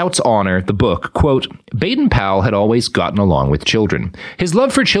 From Scout's Honor, the book, quote, Baden-Powell had always gotten along with children. His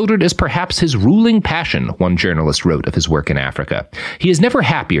love for children is perhaps his ruling passion, one journalist wrote of his work in Africa. He is never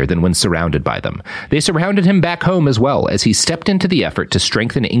happier than when surrounded by them. They surrounded him back home as well, as he stepped into the effort to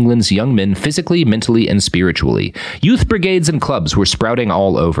strengthen England's young men physically, mentally, and spiritually. Youth brigades and clubs were sprouting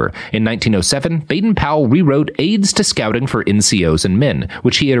all over. In 1907, Baden-Powell rewrote Aids to Scouting for NCOs and Men,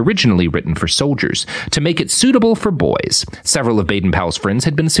 which he had originally written for soldiers, to make it suitable for boys. Several of Baden-Powell's friends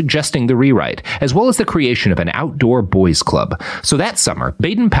had been suggesting the rewrite, as well as the creation of an outdoor boys' club. So that summer,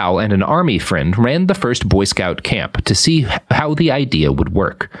 Baden-Powell and an army friend ran the first Boy Scout camp to see how the idea would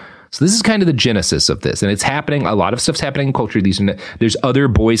work. So this is kind of the genesis of this. And it's happening. A lot of stuff's happening in culture. There's other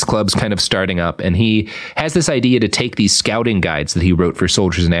boys clubs kind of starting up. And he has this idea to take these scouting guides that he wrote for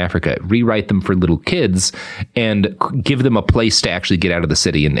soldiers in Africa, rewrite them for little kids, and give them a place to actually get out of the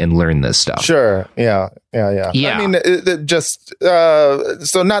city and learn this stuff. Sure. Yeah. I mean,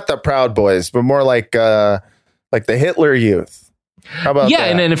 so not the Proud Boys, but more like the Hitler Youth. How about that?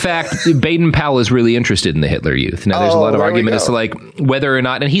 And in fact, Baden-Powell is really interested in the Hitler Youth. Now, there's a lot of argument as to like whether or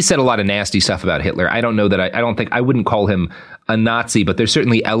not, and he said a lot of nasty stuff about Hitler. I don't know that I wouldn't call him a Nazi, but there's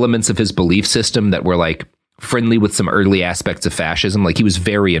certainly elements of his belief system that were like friendly with some early aspects of fascism. Like he was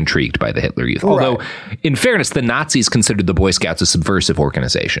very intrigued by the Hitler Youth. Although, in fairness, the Nazis considered the Boy Scouts a subversive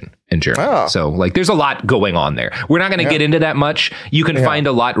organization in Germany. So like there's a lot going on there. We're not going to get into that much. You can find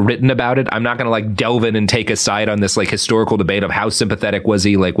a lot written about it. I'm not going to like delve in and take a side on this like historical debate of how sympathetic was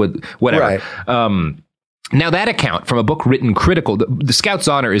he, like whatever. Now, that account from a book written critical, the Scouts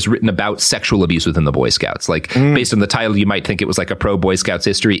Honor is written about sexual abuse within the Boy Scouts. Like, based on the title, you might think it was like a pro-Boy Scouts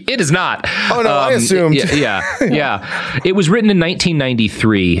history. It is not. Oh, no, I assumed. Yeah. It was written in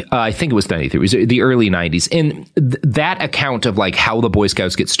 1993. I think it was 93. It was the early 90s. And that account of like how the Boy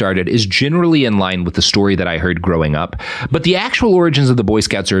Scouts get started is generally in line with the story that I heard growing up. But the actual origins of the Boy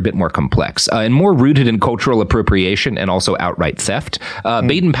Scouts are a bit more complex and more rooted in cultural appropriation and also outright theft.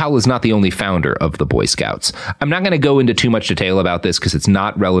 Baden-Powell is not the only founder of the Boy Scouts. I'm not going to go into too much detail about this because it's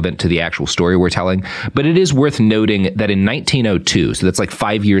not relevant to the actual story we're telling, but it is worth noting that in 1902, so that's like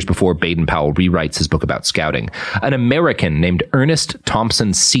 5 years before Baden-Powell rewrites his book about scouting, an American named Ernest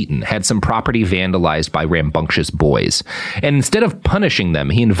Thompson Seton had some property vandalized by rambunctious boys. And instead of punishing them,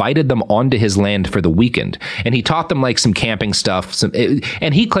 he invited them onto his land for the weekend. And he taught them like some camping stuff.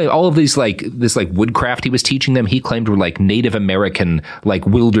 And he claimed all of these like this like woodcraft he was teaching them, he claimed were like Native American like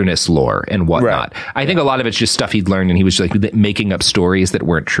wilderness lore and whatnot. I think a lot of it's just stuff he'd learned, and he was like making up stories that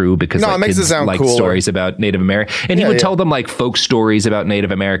weren't true because it makes it sound like cooler. Stories about Native Americans, and he would tell them like folk stories about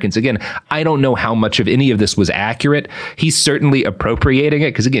Native Americans. Again, I don't know how much of any of this was accurate. He's certainly appropriating it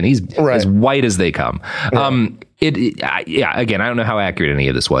because again, he's as white as they come. Again, I don't know how accurate any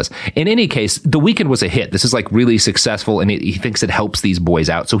of this was. In any case, the weekend was a hit. This is like really successful, and he thinks it helps these boys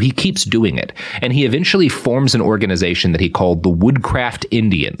out. So he keeps doing it. And he eventually forms an organization that he called the Woodcraft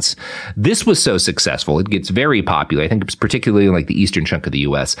Indians. This was so successful, it gets very popular. I think it's particularly in like the eastern chunk of the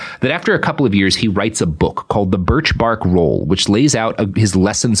U.S., that after a couple of years, he writes a book called The Birch Bark Roll, which lays out his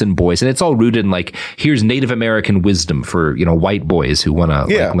lessons in boys. And it's all rooted in like, here's Native American wisdom for, white boys who want to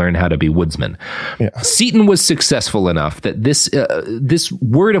like, learn how to be woodsmen. Seton was successful enough that this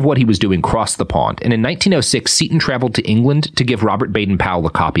word of what he was doing crossed the pond. And in 1906, Seton traveled to England to give Robert Baden-Powell a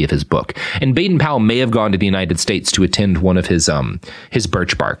copy of his book. And Baden-Powell may have gone to the United States to attend one of his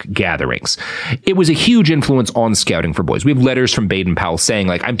birch bark gatherings. It was a huge influence on scouting for boys. We have letters from Baden-Powell saying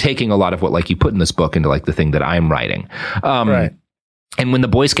like, I'm taking a lot of what like you put in this book into like the thing that I'm writing. And when the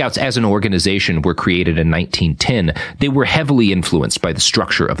Boy Scouts as an organization were created in 1910, they were heavily influenced by the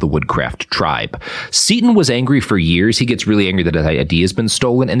structure of the Woodcraft tribe. Seton was angry for years. He gets really angry that his idea has been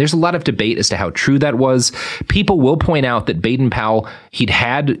stolen. And there's a lot of debate as to how true that was. People will point out that Baden-Powell, he'd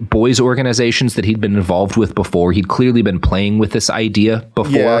had boys organizations that he'd been involved with before. He'd clearly been playing with this idea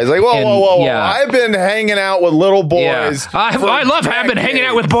before. Yeah, he's like, whoa. I've been hanging out with little boys. I love having been hanging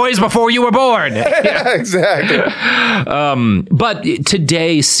out with boys before you were born. Exactly. But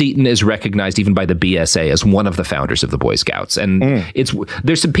today, Seton is recognized even by the BSA as one of the founders of the Boy Scouts. And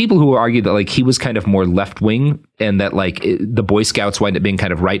there's some people who argue that like he was kind of more left wing and that like the Boy Scouts wind up being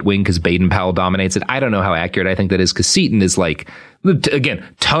kind of right wing because Baden-Powell dominates it. I don't know how accurate I think that is because Seton is like, again,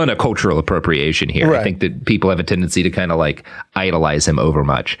 ton of cultural appropriation here. I think that people have a tendency to kind of like idolize him over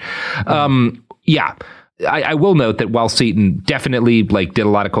much. I will note that while Seton definitely like did a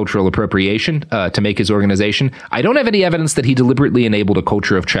lot of cultural appropriation to make his organization, I don't have any evidence that he deliberately enabled a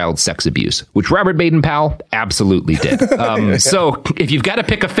culture of child sex abuse, which Robert Baden-Powell absolutely did. So if you've got to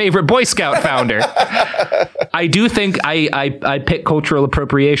pick a favorite Boy Scout founder, I do think I pick cultural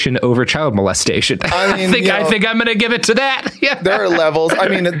appropriation over child molestation. I think I'm going to give it to that. There are levels. I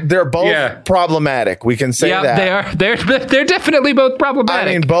mean, they're both problematic. We can say that. They are. They're definitely both problematic.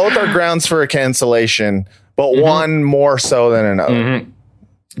 I mean, both are grounds for a cancellation. But one more so than another.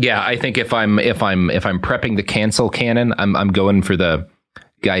 Yeah, I think if I'm prepping the cancel canon, I'm going for the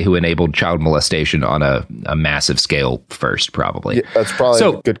guy who enabled child molestation on a massive scale first, probably. Yeah, that's probably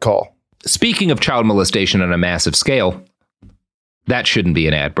a good call. Speaking of child molestation on a massive scale, that shouldn't be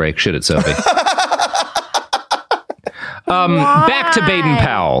an ad break, should it, Sophie? Back to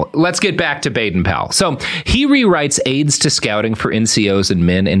Baden-Powell. Let's get back to Baden-Powell. So he rewrites Aids to Scouting for NCOs and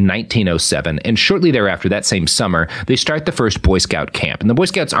Men in 1907, and shortly thereafter, that same summer, they start the first Boy Scout camp. And the Boy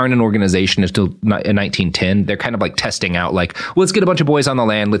Scouts aren't an organization until in 1910. They're kind of like testing out, like, well, let's get a bunch of boys on the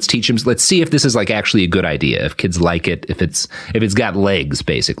land. Let's teach them. Let's see if this is like actually a good idea. If kids like it, if it's got legs,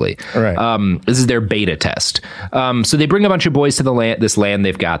 basically. Right. This is their beta test. So they bring a bunch of boys to this land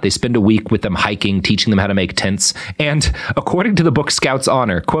they've got. They spend a week with them hiking, teaching them how to make tents. And according to the book Scout's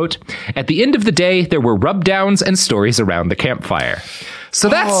Honor, quote, at the end of the day, there were rub downs and stories around the campfire. So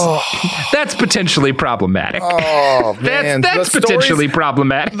that's potentially problematic. Oh, man. that's potentially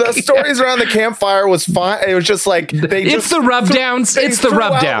problematic. The stories around the campfire was fine. It was just like it's the rub downs. It's the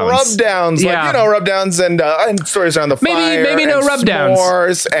rub downs. Rub downs, like rub downs and stories around the fire. Maybe no rub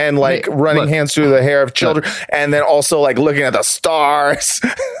downs. And like running hands through the hair of children, and then also like looking at the stars.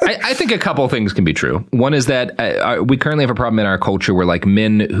 I think a couple of things can be true. One is that we currently have a problem in our culture where like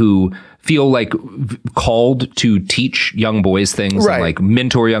men who feel like called to teach young boys things and like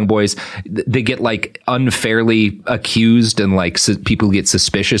mentor young boys, they get like unfairly accused and like people get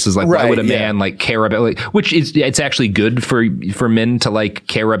suspicious as like, why would a man like care about, like, which is, it's actually good for men to like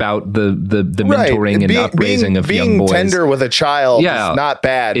care about the mentoring and upraising of young boys. Being tender with a child is not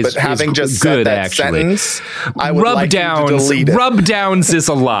bad, but having just said that sentence, I would like you to delete it. Rub downs is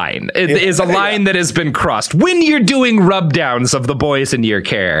a line. It is a line that has been crossed. When you're doing rub downs of the boys in your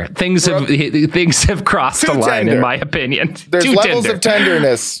care, things have crossed the line, in my opinion. There's levels of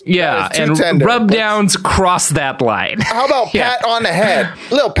tenderness. Yeah, and rub downs cross that line. How about pat on the head?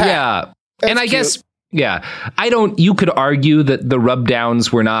 Little pat. Yeah. That's cute. Guess, you could argue that the rub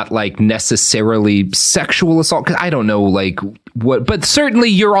downs were not like necessarily sexual assault. 'Cause I don't know like what, but certainly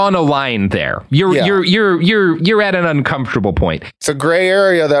you're on a line there. You're at an uncomfortable point. It's a gray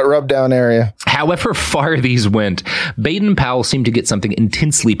area, that rub down area. However far these went, Baden-Powell seemed to get something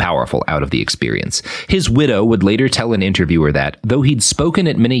intensely powerful out of the experience. His widow would later tell an interviewer that, though he'd spoken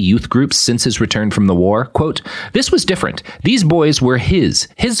at many youth groups since his return from the war, quote, this was different. These boys were his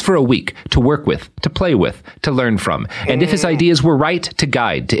for a week, to work with, to play with, to learn from. And if his ideas were right, to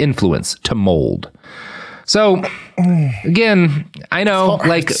guide, to influence, to mold. So, again, I know,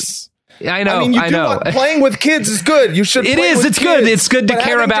 like... I know. Playing with kids is good. You should. It's good. It's good to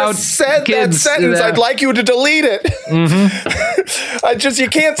care about said kids. That sentence, I'd like you to delete it. Mm-hmm. You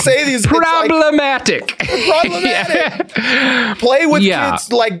can't say these. Problematic. Play with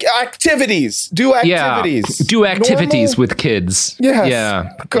kids, like activities. Do activities. Do activities with kids. Yes.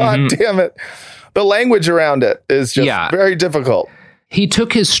 Yeah. God damn it. The language around it is just very difficult. He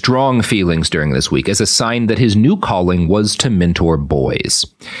took his strong feelings during this week as a sign that his new calling was to mentor boys.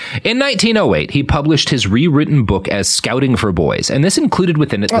 In 1908, he published his rewritten book as Scouting for Boys, and this included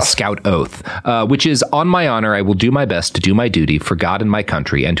within it the Scout Oath, which is, on my honor, I will do my best to do my duty for God and my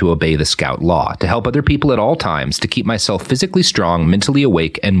country and to obey the Scout law, to help other people at all times, to keep myself physically strong, mentally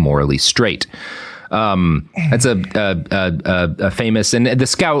awake, and morally straight. That's a famous, and the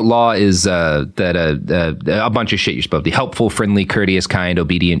Scout law is that a bunch of shit you're supposed to be: helpful, friendly, courteous, kind,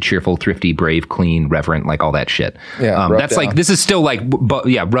 obedient, cheerful, thrifty, brave, clean, reverent, like all that shit. Yeah, that's down. Like, this is still like,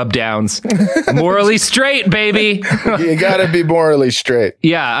 rub downs, morally straight, baby. You gotta be morally straight.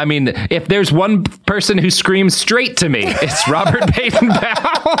 Yeah, I mean, if there's one person who screams straight to me, it's Robert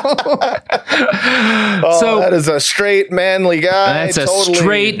Baden-Powell. So that is a straight, manly guy. That's a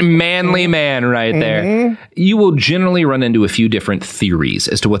straight, manly man right there. You will generally run into a few different theories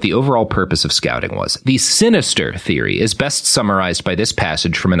as to what the overall purpose of scouting was. The sinister theory is best summarized by this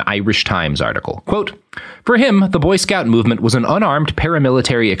passage from an Irish Times article. Quote, for him, the Boy Scout movement was an unarmed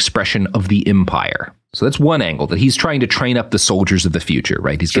paramilitary expression of the empire. So that's one angle, that he's trying to train up the soldiers of the future,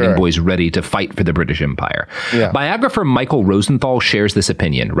 right? He's getting boys ready to fight for the British Empire. Yeah. Biographer Michael Rosenthal shares this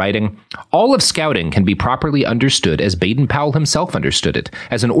opinion, writing, all of scouting can be properly understood as Baden-Powell himself understood it,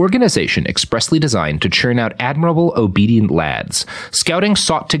 as an organization expressly designed to churn out admirable, obedient lads. Scouting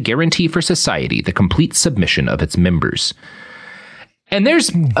sought to guarantee for society the complete submission of its members. And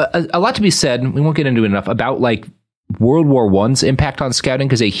there's a lot to be said, we won't get into it enough, about like World War I's impact on scouting,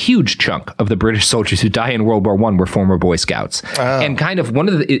 because a huge chunk of the British soldiers who die in World War I were former Boy Scouts. And kind of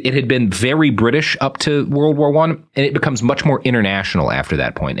it had been very British up to World War I, and it becomes much more international after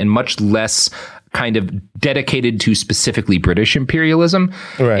that point, and much less kind of dedicated to specifically British imperialism.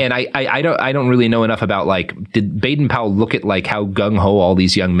 Right. And I don't really know enough about, like, did Baden-Powell look at like how gung-ho all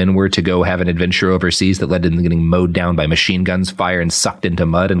these young men were to go have an adventure overseas that led to them getting mowed down by machine guns, fire, and sucked into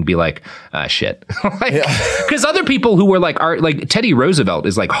mud, and be like, shit. Because other people who were like Teddy Roosevelt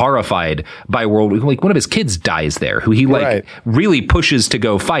is like horrified by World War, like one of his kids dies there, who he like really pushes to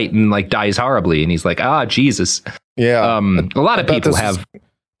go fight and like dies horribly, and he's like, Jesus. Yeah. A lot of people have.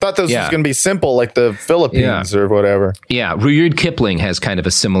 Thought this was going to be simple, like the Philippines or whatever. Yeah, Rudyard Kipling has kind of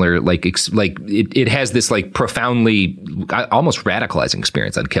a similar, it has this like profoundly, almost radicalizing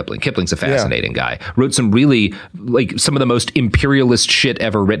experience on Kipling. Kipling's a fascinating guy. Wrote some really, like, some of the most imperialist shit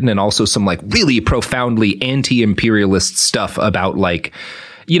ever written, and also some like really profoundly anti-imperialist stuff about like,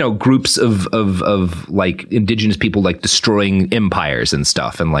 you know, groups of like indigenous people like destroying empires and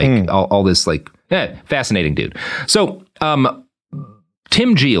stuff, and like all this like fascinating dude. So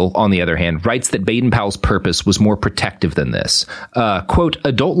Tim Geel, on the other hand, writes that Baden-Powell's purpose was more protective than this. Quote,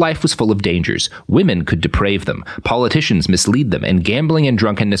 adult life was full of dangers. Women could deprave them. Politicians mislead them, and gambling and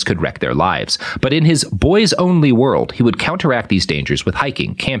drunkenness could wreck their lives. But in his boys-only world, he would counteract these dangers with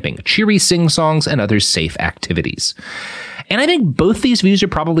hiking, camping, cheery sing-songs, and other safe activities. And I think both these views are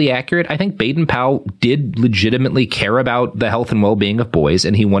probably accurate. I think Baden-Powell did legitimately care about the health and well-being of boys,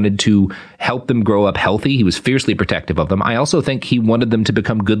 and he wanted to help them grow up healthy. He was fiercely protective of them. I also think he wanted them to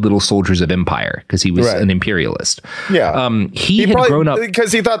become good little soldiers of empire because he was an imperialist. Yeah. He had grown up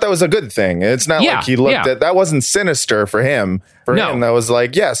because he thought that was a good thing. It's not like he looked at that wasn't sinister for him. For him, that was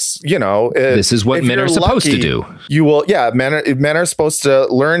like, yes, you know, this is what men are supposed to do. You will. Yeah. Men are supposed to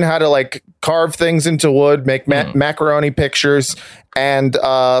learn how to like carve things into wood, make macaroni pictures, and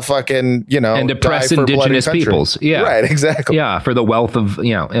fucking, you know, and oppress indigenous peoples. Yeah. Right. Exactly. Yeah. For the wealth of,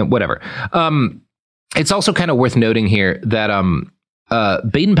 you know, and whatever. It's also kind of worth noting here that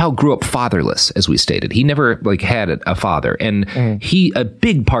Baden-Powell grew up fatherless, as we stated. He never like had a father, and a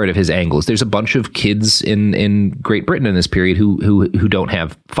big part of his angles. There's a bunch of kids in Great Britain in this period who don't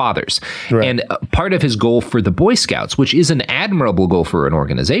have fathers, and part of his goal for the Boy Scouts, which is an admirable goal for an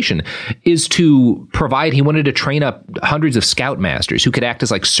organization, is to provide. He wanted to train up hundreds of scoutmasters who could act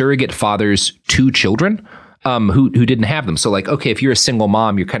as like surrogate fathers to children. Who didn't have them. So like, okay, if you're a single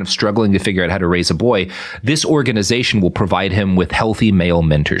mom, you're kind of struggling to figure out how to raise a boy, this organization will provide him with healthy male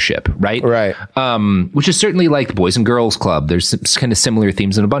mentorship, right? Right. Which is certainly like the Boys and Girls Club. There's kind of similar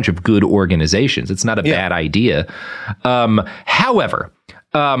themes in a bunch of good organizations. It's not a bad idea. However,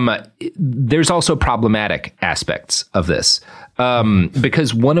 there's also problematic aspects of this.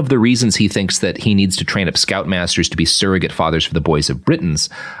 Because one of the reasons he thinks that he needs to train up scoutmasters to be surrogate fathers for the boys of Britons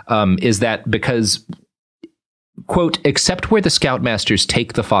is that because, quote, except where the scoutmasters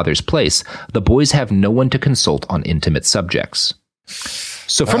take the father's place, the boys have no one to consult on intimate subjects.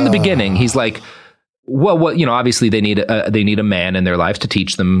 So from the beginning, he's like, well, you know, obviously they need a man in their lives to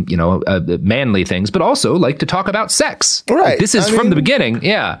teach them, you know, manly things, but also like to talk about sex. Right. Like, this is from the beginning.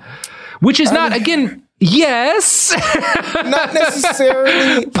 Yeah. Which is again, yes, not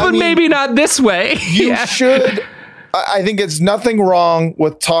necessarily, but maybe not this way. You should. I think it's nothing wrong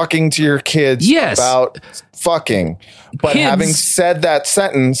with talking to your kids about fucking. But having said that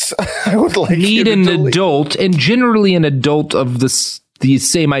sentence, I would like need an adult, and generally an adult of the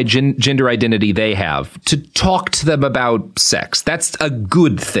same gender identity they have, to talk to them about sex. That's a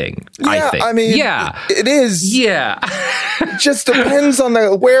good thing, I think. I mean, it is. Yeah. It just depends on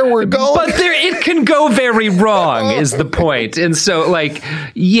where we're going. But it can go very wrong is the point. And so like,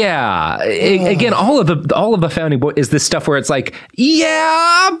 again, all of the Founding Boy is this stuff where it's like,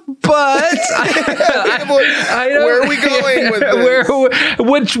 but I don't, where are we going with this?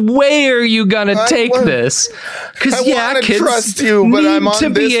 Which way are you going to take this? Because I want to trust you, but I'm on to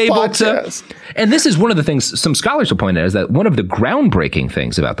this be able podcast. to. And this is one of the things some scholars will point out, is that one of the groundbreaking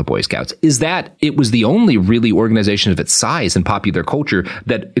things about the Boy Scouts is that it was the only really organization of its size in popular culture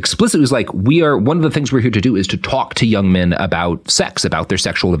that explicitly was like, one of the things we're here to do is to talk to young men about sex, about their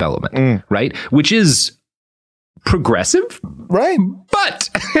sexual development, right? Which is progressive, right? But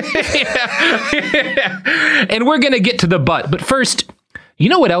and we're going to get to the but first, you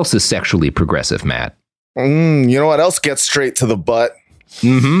know what else is sexually progressive, Matt? You know what else gets straight to the butt?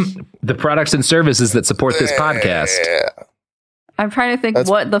 The products and services that support this podcast. I'm trying to think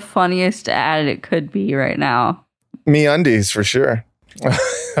what the funniest ad it could be right now. MeUndies for sure. The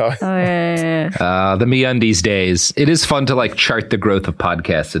MeUndies days. It is fun to like chart the growth of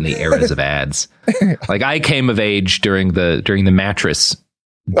podcasts in the eras of ads. Like I came of age during the mattress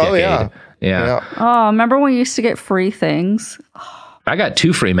decade. Yeah. Oh, remember when you used to get free things? I got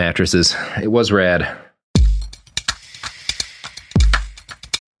 2 free mattresses. It was rad.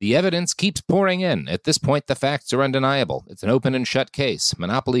 The evidence keeps pouring in. At this point, the facts are undeniable. It's an open and shut case.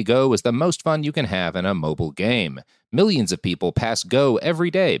 Monopoly Go is the most fun you can have in a mobile game. Millions of people pass Go every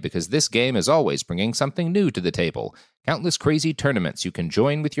day because this game is always bringing something new to the table. Countless crazy tournaments you can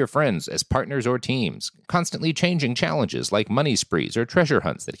join with your friends as partners or teams. Constantly changing challenges like money sprees or treasure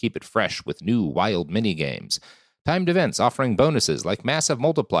hunts that keep it fresh with new wild mini-games. Timed events offering bonuses like massive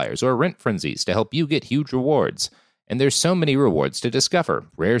multipliers or rent frenzies to help you get huge rewards. And there's so many rewards to discover.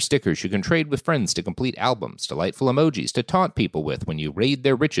 Rare stickers you can trade with friends to complete albums, delightful emojis to taunt people with when you raid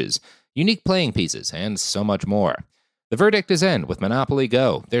their riches, unique playing pieces, and so much more. The verdict is in with Monopoly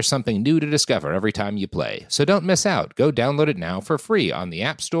Go. There's something new to discover every time you play. So don't miss out. Go download it now for free on the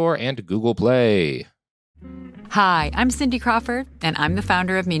App Store and Google Play. Hi, I'm Cindy Crawford, and I'm the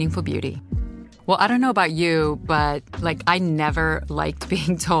founder of Meaningful Beauty. Well, I don't know about you, but, I never liked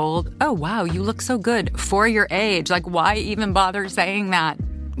being told, oh, wow, you look so good for your age. Why even bother saying that?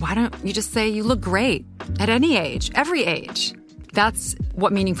 Why don't you just say you look great at any age, every age? That's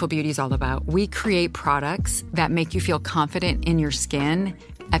what Meaningful Beauty is all about. We create products that make you feel confident in your skin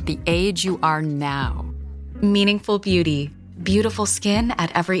at the age you are now. Meaningful Beauty. Beautiful skin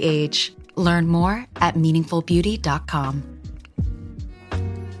at every age. Learn more at meaningfulbeauty.com.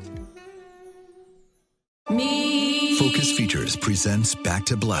 Focus Features presents Back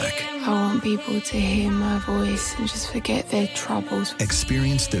to Black. I want people to hear my voice and just forget their troubles.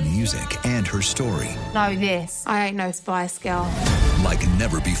 Experience the music and her story Know this. I ain't no Spice Girl. like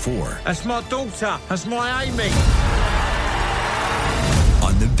never before. That's my daughter. That's my Amy.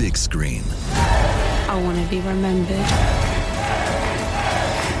 On the big screen. I want to be remembered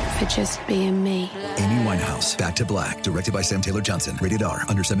for just being me. Amy Winehouse, Back to Black, directed by Sam Taylor Johnson. Rated R,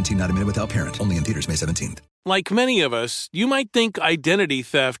 under 17, not a minute without parent. Only in theaters May 17th. Like many of us, you might think identity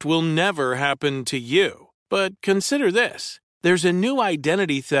theft will never happen to you. But consider this. There's a new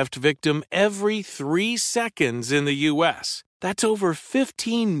identity theft victim every 3 seconds in the U.S. That's over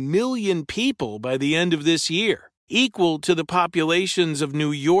 15 million people by the end of this year, equal to the populations of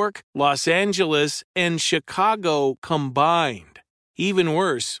New York, Los Angeles, and Chicago combined. Even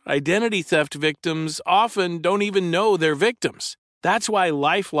worse, identity theft victims often don't even know they're victims. That's why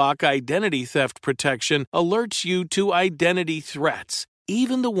LifeLock Identity Theft Protection alerts you to identity threats,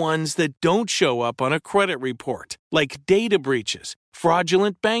 even the ones that don't show up on a credit report, like data breaches,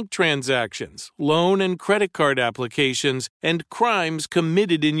 fraudulent bank transactions, loan and credit card applications, and crimes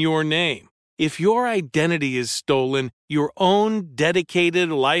committed in your name. If your identity is stolen, your own dedicated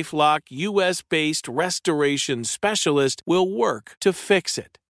LifeLock U.S.-based restoration specialist will work to fix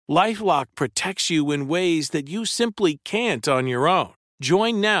it. LifeLock protects you in ways that you simply can't on your own.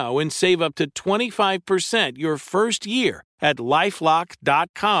 Join now and save up to 25% your first year at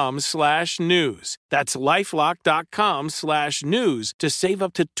LifeLock.com/news. That's LifeLock.com/news to save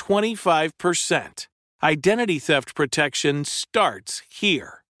up to 25%. Identity theft protection starts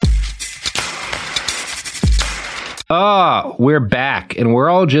here. Oh, we're back, and we're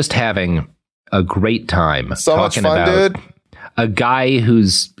all just having a great time. So much talking fun, about dude. A guy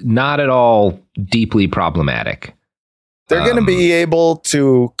who's not at all deeply problematic. They're going to be able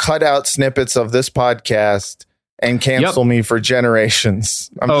to cut out snippets of this podcast and cancel me for generations.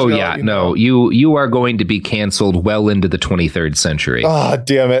 You are going to be canceled well into the 23rd century. Oh,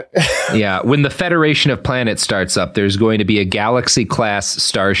 damn it. Yeah, when the Federation of Planets starts up, there's going to be a Galaxy-class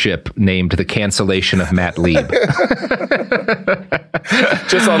starship named the Cancellation of Matt Lieb.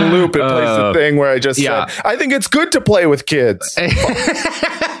 Just on loop, it plays the thing where I just said, I think it's good to play with kids.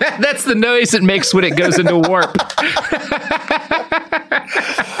 That's the noise it makes when it goes into warp.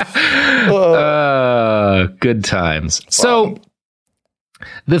 Good times. So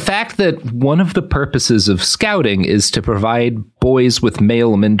the fact that one of the purposes of scouting is to provide boys with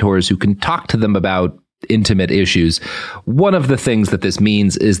male mentors who can talk to them about intimate issues. One of the things that this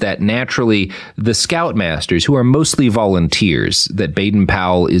means is that naturally the scoutmasters, who are mostly volunteers that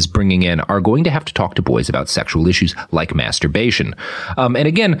Baden-Powell is bringing in, are going to have to talk to boys about sexual issues like masturbation. And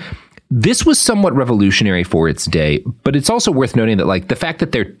again, this was somewhat revolutionary for its day, but it's also worth noting that the fact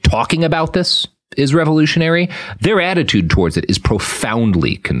that they're talking about this is revolutionary. Their attitude towards it is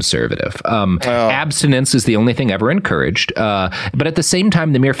profoundly conservative. Abstinence is the only thing ever encouraged. But at the same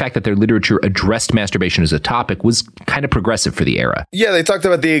time, the mere fact that their literature addressed masturbation as a topic was kind of progressive for the era. Yeah, they talked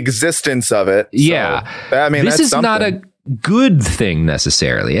about the existence of it. Yeah. So, I mean, this that's is something. not a good thing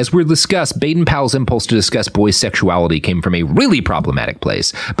necessarily. As we'll discuss, Baden-Powell's impulse to discuss boys' sexuality came from a really problematic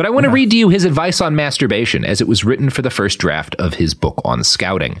place. But I want to read to you his advice on masturbation as it was written for the first draft of his book on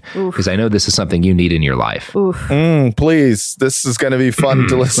scouting, because I know this is something you need in your life. Please, this is going to be fun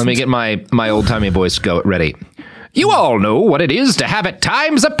to listen. Let me get my old-timey voice ready. You all know what it is to have at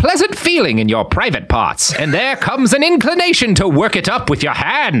times a pleasant feeling in your private parts, and there comes an inclination to work it up with your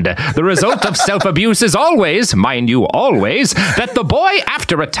hand. The result of self-abuse is always, mind you, always, that the boy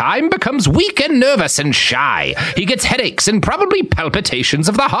after a time becomes weak and nervous and shy. He gets headaches and probably palpitations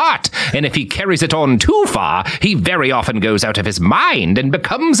of the heart, and if he carries it on too far, he very often goes out of his mind and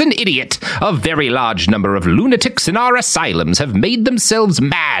becomes an idiot. A very large number of lunatics in our asylums have made themselves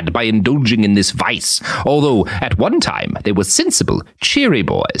mad by indulging in this vice, although at one time they were sensible, cheery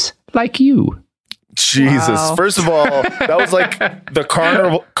boys like you. Jesus. Wow. First of all, that was like the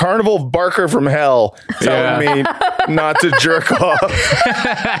carnival barker from hell telling me not to jerk off.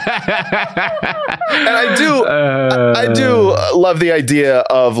 And I do love the idea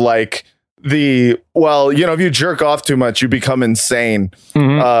of like if you jerk off too much, you become insane.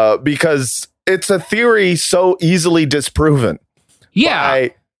 Because it's a theory so easily disproven. Yeah.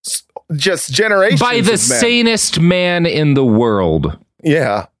 By just generations by the sanest man in the world.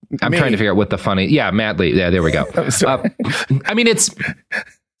 Yeah. I'm trying to figure out what the funny. Yeah, Matt Lee. Yeah, there we go. I mean,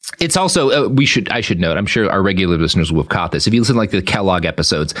 it's also I should note. I'm sure our regular listeners will have caught this. If you listen to like the Kellogg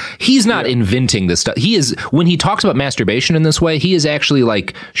episodes, he's not inventing this stuff. He is, when he talks about masturbation in this way, he is actually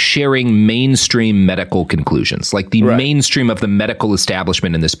like sharing mainstream medical conclusions. Like the mainstream of the medical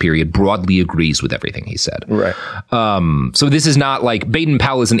establishment in this period broadly agrees with everything he said. Right. So this is not like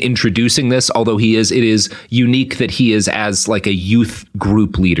Baden-Powell isn't introducing this, although it is unique that he is as like a youth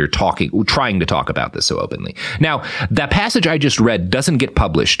group leader trying to talk about this so openly. Now, that passage I just read doesn't get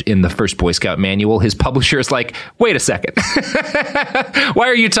published in the first Boy Scout manual. His publisher is like, wait a second. Why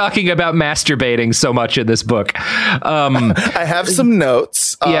are you talking about masturbating so much in this book? I have some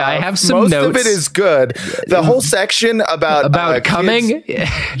notes. I have some notes. Most of it is good. The whole section about coming,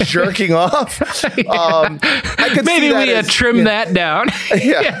 jerking off. I could maybe we trim that down.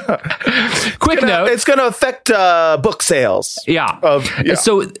 Yeah. Quick note. It's going to affect book sales. Yeah.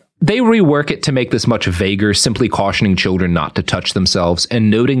 So they rework it to make this much vaguer, simply cautioning children not to touch themselves and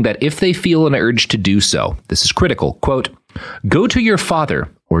noting that if they feel an urge to do so, this is critical, quote, go to your father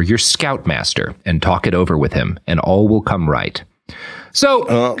or your scoutmaster and talk it over with him and all will come right.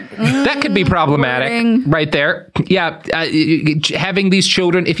 So that could be problematic right there. Yeah. Having these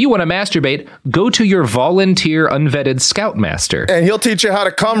children, if you want to masturbate, go to your volunteer unvetted scoutmaster. And he'll teach you how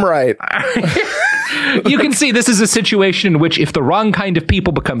to come right. You can see this is a situation in which if the wrong kind of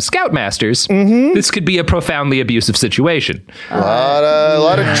people become scoutmasters, this could be a profoundly abusive situation. A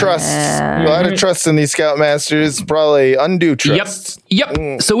lot of trust. A lot of trust in these scoutmasters. Probably undue trust.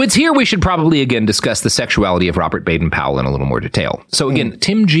 Yep. So it's here we should probably again discuss the sexuality of Robert Baden-Powell in a little more detail. So again,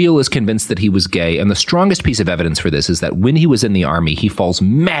 Tim Geel is convinced that he was gay, and the strongest piece of evidence for this is that when he was in the Army, he falls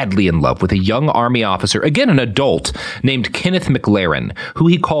madly in love with a young Army officer, again an adult, named Kenneth McLaren, who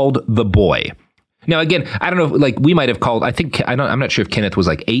he called the boy. Now, again, I don't know, like we might have called, I'm not sure if Kenneth was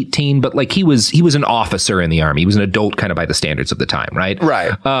like 18, but like he was an officer in the Army. He was an adult kind of by the standards of the time, right?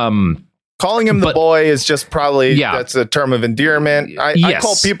 Right. Calling him the boy is just probably, that's a term of endearment. I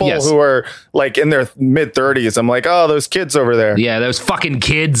call people who are like in their mid 30s. I'm like, oh, those kids over there. Yeah, those fucking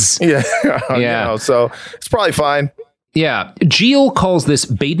kids. Yeah. So it's probably fine. Yeah. Geel calls this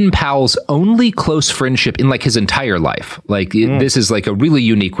Baden-Powell's only close friendship in like his entire life. Like this is like a really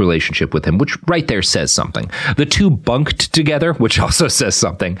unique relationship with him, which right there says something. The two bunked together, which also says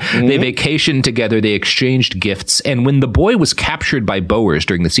something. They vacationed together. They exchanged gifts. And when the boy was captured by Boers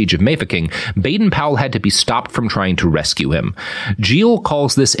during the siege of Mafeking, Baden-Powell had to be stopped from trying to rescue him. Geel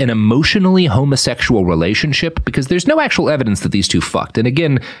calls this an emotionally homosexual relationship because there's no actual evidence that these two fucked. And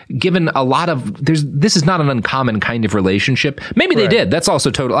again, given a lot of this is not an uncommon kind of relationship. Maybe they did. That's also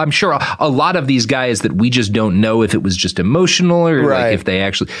total. I'm sure a lot of these guys that we just don't know if it was just emotional or like if they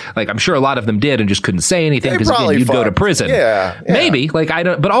actually, like, I'm sure a lot of them did and just couldn't say anything because again, you'd go to prison. Yeah. Maybe. Like, I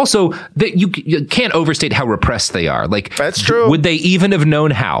don't, but also that you can't overstate how repressed they are. Like, that's true. Would they even have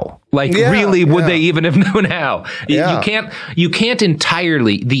known how? Like, really, would they even have known how? You can't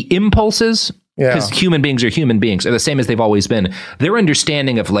entirely, the impulses, because human beings are human beings, are the same as they've always been. Their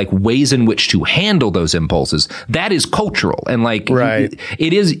understanding of like ways in which to handle those impulses, that is cultural. And like,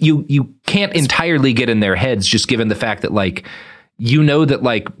 it is, you can't entirely get in their heads just given the fact that like,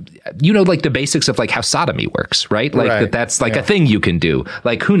 the basics of like how sodomy works, right? Like that's like a thing you can do.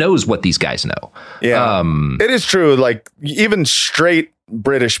 Like, who knows what these guys know? Yeah. It is true. Like even straight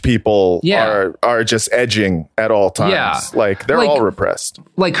British people are just edging at all times. Yeah. Like they're all repressed.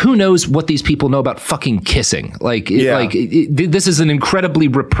 Like who knows what these people know about fucking kissing? Like, this is an incredibly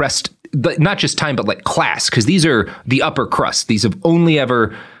repressed, not just time, but like class. Cause these are the upper crust. These have only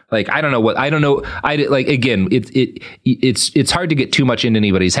ever, like, again, it's hard to get too much into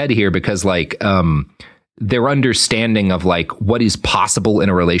anybody's head here because like, their understanding of like what is possible in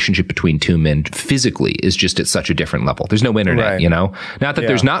a relationship between two men physically is just at such a different level. There's no internet, you know, not that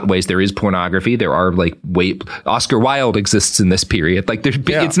there's not ways. There is pornography. There are like Oscar Wilde exists in this period. Like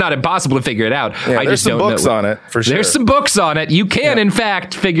it's not impossible to figure it out. Yeah, I just don't know. There's some books on it for sure. There's some books on it. You can in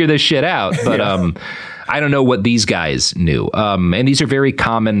fact figure this shit out, but, I don't know what these guys knew. And these are very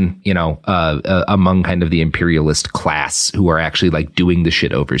common, among kind of the imperialist class who are actually like doing the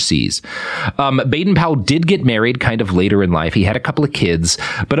shit overseas. Baden-Powell did get married kind of later in life. He had a couple of kids,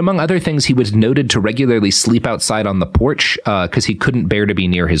 but among other things, he was noted to regularly sleep outside on the porch because he couldn't bear to be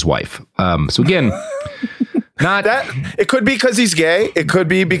near his wife. So again, not that it could be because he's gay. It could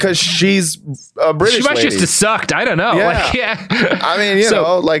be because she's a British. She must lady. just have sucked. I don't know. Yeah. I mean, you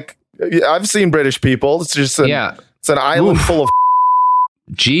know, like I've seen British people. It's just it's an island full of.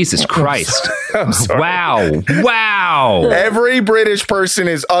 Jesus Christ! I'm sorry. Wow! Every British person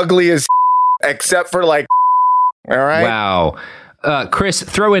is ugly as except for like. All right. Wow. Chris,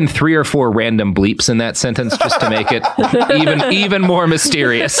 throw in 3 or 4 random bleeps in that sentence just to make it even more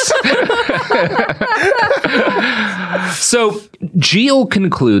mysterious. So, Geel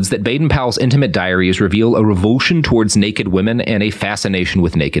concludes that Baden-Powell's intimate diaries reveal a revulsion towards naked women and a fascination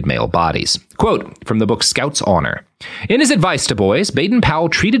with naked male bodies. Quote from the book Scout's Honor. In his advice to boys, Baden-Powell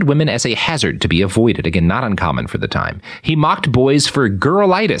treated women as a hazard to be avoided, again, not uncommon for the time. He mocked boys for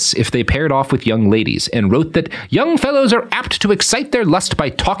girlitis if they paired off with young ladies, and wrote that young fellows are apt to excite their lust by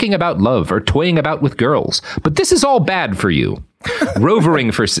talking about love or toying about with girls, but this is all bad for you.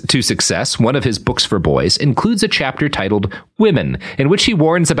 Rovering to Success, one of his books for boys, includes a chapter titled Women, in which he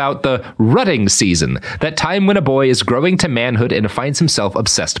warns about the rutting season, that time when a boy is growing to manhood and finds himself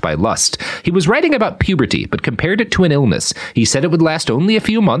obsessed by lust. He was writing about puberty, but compared it to an illness. He said it would last only a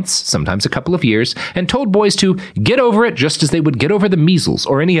few months, sometimes a couple of years, and told boys to get over it just as they would get over the measles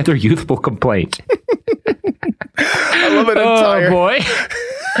or any other youthful complaint. I love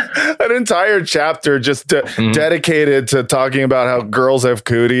an entire chapter just dedicated to talking about how girls have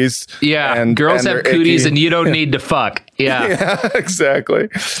cooties. Yeah, and girls have cooties icky. and you don't need to fuck. Yeah, exactly.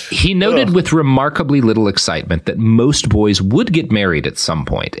 He noted with remarkably little excitement that most boys would get married at some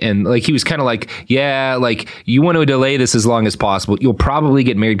point. And like he was kind of like, yeah, like you want to delay this as long as possible. You'll probably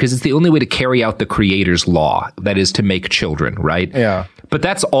get married because it's the only way to carry out the creator's law, that is to make children, right? Yeah. But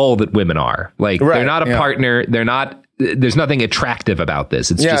that's all that women are. Like they're not a partner. They're not. There's nothing attractive about this.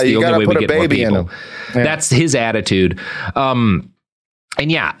 It's just the only way we get more people. That's his attitude.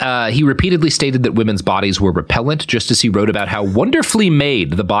 He repeatedly stated that women's bodies were repellent, just as he wrote about how wonderfully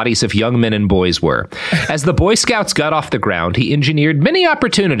made the bodies of young men and boys were. As the Boy Scouts got off the ground, he engineered many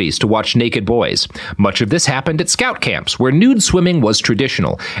opportunities to watch naked boys. Much of this happened at scout camps, where nude swimming was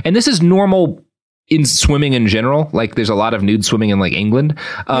traditional. And this is normal in swimming in general. Like there's a lot of nude swimming in like England.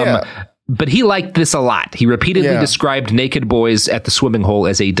 But he liked this a lot. He repeatedly described naked boys at the swimming hole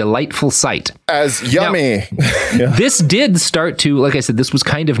as a delightful sight. As yummy. Now, this did start to, like I said, this was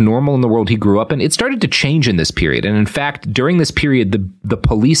kind of normal in the world he grew up in. It started to change in this period. And in fact, during this period, the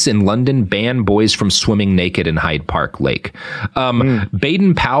police in London banned boys from swimming naked in Hyde Park Lake.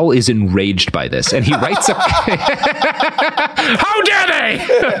 Baden-Powell is enraged by this. And he writes a... How dare they?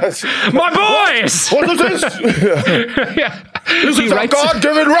 My boys! What is this? This is a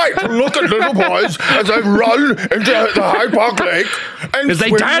God-given right to look at little boys as they run into the Hyde Park Lake and as they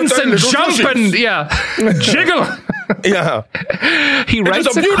dance and jump and jiggle. Yeah, he writes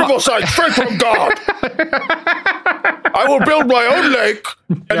it's a beautiful sight straight from God. I will build my own lake,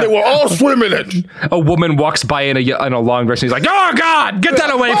 and they will all swim in it. A woman walks by in a long dress, and he's like, "Oh God, get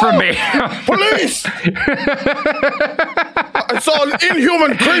that away from me!" Police! I saw an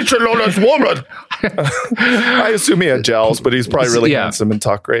inhuman creature known as woman. I assume he had gels, but he's probably really handsome and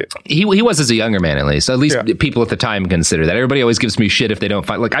talk great. He was as a younger man, at least. At least people at the time consider that. Everybody always gives me shit if they don't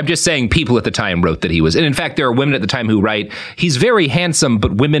find. Like I'm just saying, people at the time wrote that he was, and in fact, there are women at the time who write he's very handsome,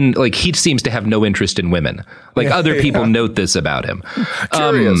 but women like he seems to have no interest in women. Like other people note this about him.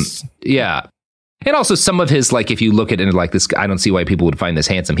 Curious. And also some of his, like, if you look at it like this, I don't see why people would find this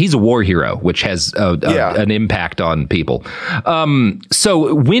handsome. He's a war hero, which has an impact on people.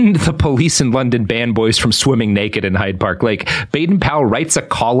 So when the police in London banned boys from swimming naked in Hyde Park Lake, Baden-Powell writes a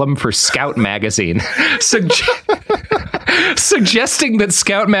column for Scout magazine suggesting that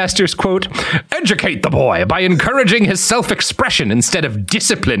Scoutmasters, quote, educate the boy by encouraging his self-expression instead of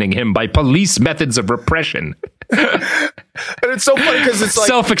disciplining him by police methods of repression. And it's so funny because it's like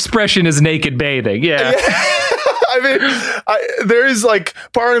self-expression is naked bathing. Yeah. I mean, there is like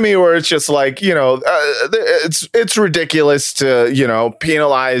part of me where it's just like, you know, it's ridiculous to, you know,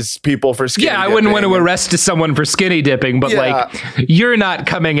 penalize people for skinny dipping. I wouldn't want to arrest someone for skinny dipping, but like you're not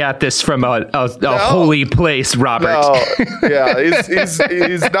coming at this from a holy place, Robert. No. Yeah,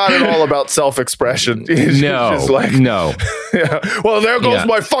 he's not at all about self-expression. He's just like, no. Yeah. Well, there goes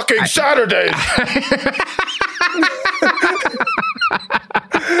my fucking Saturdays.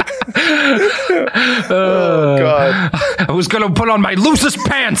 Oh God! I was gonna put on my loosest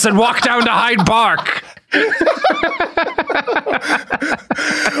pants and walk down to Hyde Park.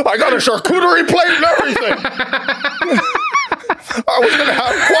 I got a charcuterie plate and everything. I was going to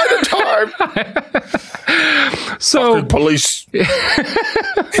have quite a time. So fucking police.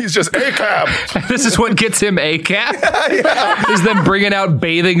 He's just ACAB. This is what gets him ACAB? Yeah. Is them bringing out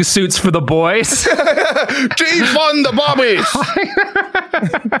bathing suits for the boys? Defund the bobbies.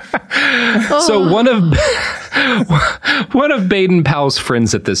 So one of Baden-Powell's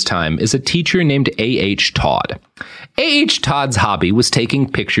friends at this time is a teacher named A.H. Todd. A.H. Todd's hobby was taking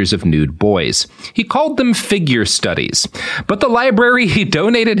pictures of nude boys. He called them figure studies. But the library he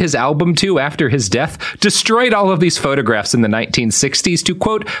donated his album to after his death destroyed all of these photographs in the 1960s to,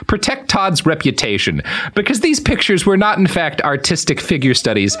 quote, protect Todd's reputation. Because these pictures were not, in fact, artistic figure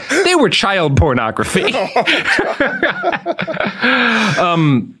studies. They were child pornography.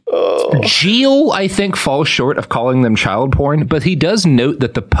 Geel, I think, falls short of calling them child porn, but he does note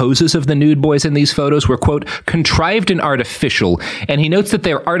that the poses of the nude boys in these photos were, quote, contrived and artificial, and he notes that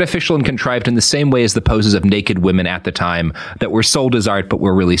they're artificial and contrived in the same way as the poses of naked women at the time that were sold as art but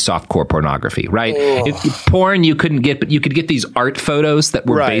were really softcore pornography, right? Porn you couldn't get, but you could get these art photos that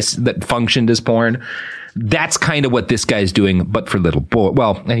were that functioned as porn. That's kind of what this guy's doing, but for little boys.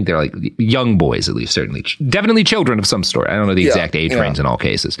 Well, I think they're like young boys, at least, certainly. Definitely children of some sort. I don't know the exact age range in all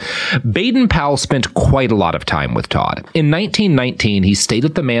cases. Baden-Powell spent quite a lot of time with Todd. In 1919, he stayed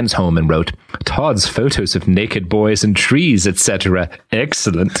at the man's home and wrote, Todd's photos of naked boys and trees, etc.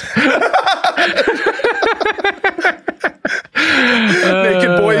 Excellent.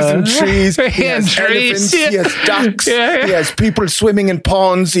 Naked boys and trees. He has elephants. He has ducks. He has people swimming in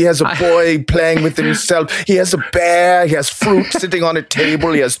ponds. He has a boy playing with himself. He has a bear. He has fruit sitting on a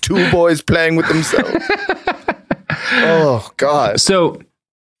table. He has two boys playing with themselves. Oh, God. So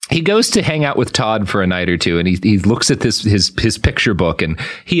he goes to hang out with Todd for a night or two, and he looks at his picture book, and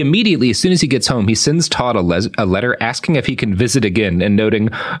he immediately, as soon as he gets home, he sends Todd a letter asking if he can visit again and noting,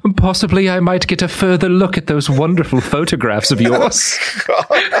 possibly I might get a further look at those wonderful photographs of yours.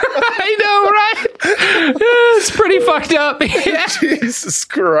 I know, right? It's pretty fucked up. Yeah. Jesus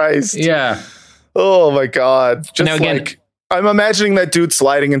Christ. Yeah. Oh, my God. Just now, again, I'm imagining that dude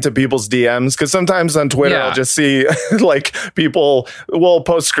sliding into people's DMs, because sometimes on Twitter I'll just see like people will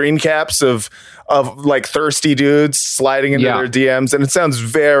post screen caps of like thirsty dudes sliding into their DMs, and it sounds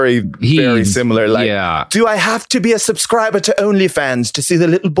very similar. Like, do I have to be a subscriber to OnlyFans to see the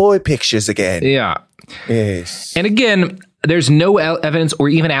little boy pictures again? Yeah. Yes. And again, there's no evidence or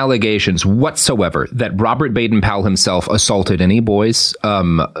even allegations whatsoever that Robert Baden-Powell himself assaulted any boys.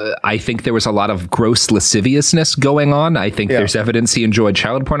 I think there was a lot of gross lasciviousness going on. I think there's evidence he enjoyed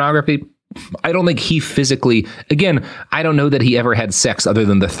child pornography. I don't think he physically, again, I don't know that he ever had sex other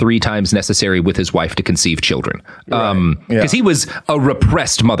than the 3 times necessary with his wife to conceive children. Because he was a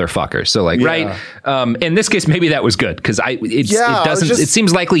repressed motherfucker. So right. In this case, maybe that was good, because it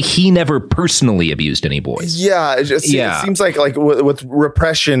seems likely he never personally abused any boys. Yeah. It seems like with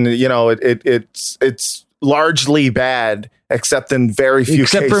repression, you know, it's largely bad, except in very few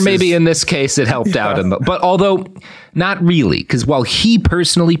cases. Except for maybe in this case, it helped out. But although not really, because while he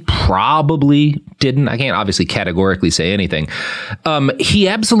personally probably didn't, I can't obviously categorically say anything, he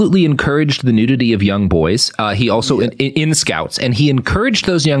absolutely encouraged the nudity of young boys. He also in Scouts, and he encouraged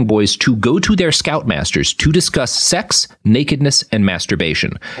those young boys to go to their Scoutmasters to discuss sex, nakedness, and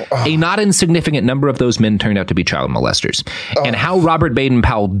masturbation. A not insignificant number of those men turned out to be child molesters. And how Robert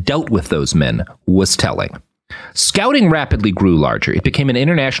Baden-Powell dealt with those men was telling. Scouting rapidly grew larger. It became an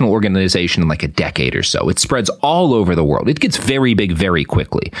international organization in like a decade or so. It spreads all over the world. It gets very big very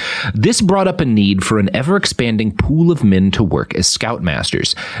quickly. This brought up a need for an ever-expanding pool of men to work as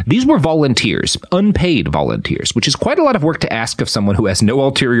Scoutmasters. These were volunteers, unpaid volunteers, which is quite a lot of work to ask of someone who has no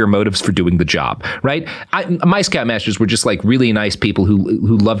ulterior motives for doing the job, right? My Scoutmasters were just like really nice people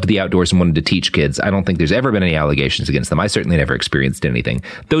who loved the outdoors and wanted to teach kids. I don't think there's ever been any allegations against them. I certainly never experienced anything.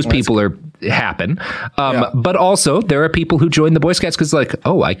 Those people happen. But also, there are people who join the Boy Scouts because, like,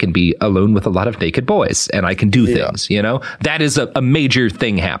 oh, I can be alone with a lot of naked boys and I can do things, you know? That is a major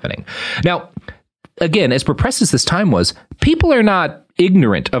thing happening. Now, again, as repressed as this time was, people are not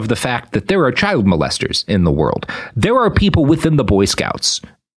ignorant of the fact that there are child molesters in the world. There are people within the Boy Scouts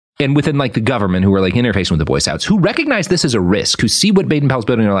and within, like, the government who are, like, interfacing with the Boy Scouts who recognize this as a risk, who see what Baden-Powell's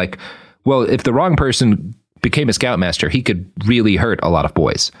building and are like, well, if the wrong person became a Scoutmaster, he could really hurt a lot of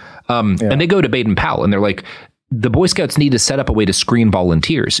boys. And they go to Baden-Powell and they're like, the Boy Scouts need to set up a way to screen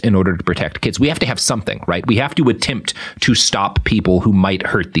volunteers in order to protect kids. We have to have something, right? We have to attempt to stop people who might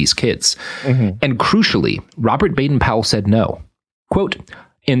hurt these kids. And crucially, Robert Baden-Powell said no. Quote,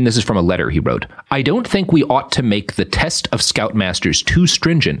 and this is from a letter he wrote, I don't think we ought to make the test of Scoutmasters too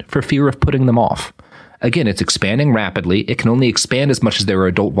stringent for fear of putting them off. again, it's expanding rapidly. It can only expand as much as there are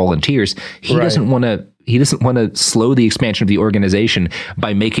adult volunteers. He doesn't want to slow the expansion of the organization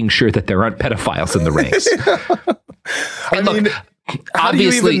by making sure that there aren't pedophiles in the ranks. How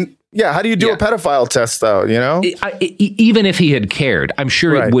do you do a pedophile test, though? You know, even if he had cared, I'm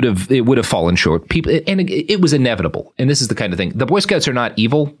sure it would have fallen short. People, and it was inevitable. And this is the kind of thing: the Boy Scouts are not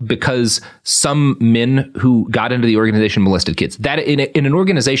evil because some men who got into the organization molested kids. That in an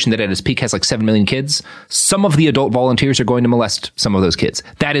organization that at its peak has like 7 million kids, some of the adult volunteers are going to molest some of those kids.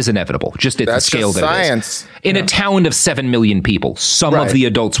 That is inevitable. Just at the scale that science. It is. In a town of 7 million people, some of the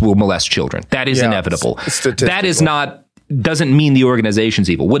adults will molest children. That is inevitable. That is not. Doesn't mean the organization's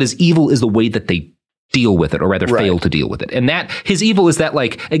evil. What is evil is the way that they deal with it, or rather fail to deal with it. And that his evil is that,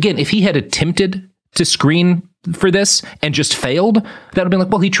 like, again, if he had attempted to screen for this and just failed, that would have been like,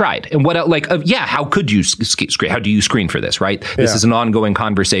 well, he tried. And what, how could you screen? How do you screen for this, right? This is an ongoing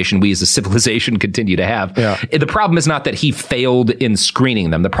conversation we as a civilization continue to have. Yeah. The problem is not that he failed in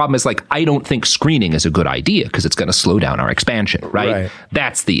screening them. The problem is, like, I don't think screening is a good idea because it's going to slow down our expansion, right?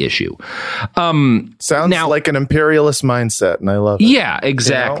 That's the issue. Sounds like an imperialist mindset, and I love it. Yeah,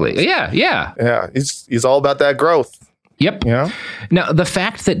 exactly. You know? Yeah. He's all about that growth. Yep. Yeah. Now, the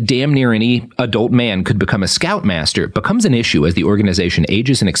fact that damn near any adult man could become a scoutmaster becomes an issue as the organization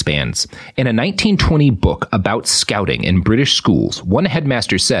ages and expands. In a 1920 book about scouting in British schools, one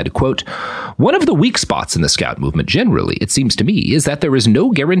headmaster said, quote, "One of the weak spots in the scout movement generally, it seems to me, is that there is no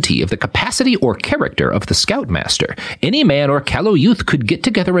guarantee of the capacity or character of the scoutmaster. Any man or callow youth could get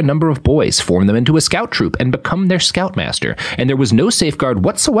together a number of boys, form them into a scout troop, and become their scoutmaster, and there was no safeguard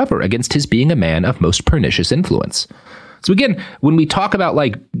whatsoever against his being a man of most pernicious influence." So again, when we talk about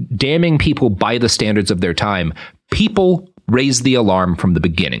like damning people by the standards of their time, people raised the alarm from the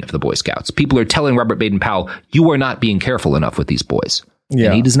beginning of the Boy Scouts. People are telling Robert Baden-Powell, you are not being careful enough with these boys. Yeah.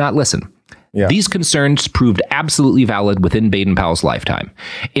 And he does not listen. Yeah. These concerns proved absolutely valid within Baden-Powell's lifetime.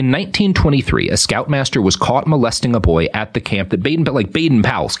 In 1923, a scoutmaster was caught molesting a boy at the camp that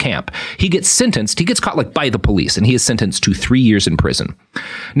Baden-Powell's camp. He gets caught by the police, and he is sentenced to 3 years in prison.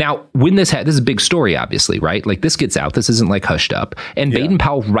 Now, when this is a big story, obviously, right? Like, this gets out. This isn't like hushed up. And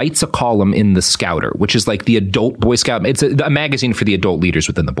Baden-Powell writes a column in The Scouter, which is like the adult Boy Scout. It's a magazine for the adult leaders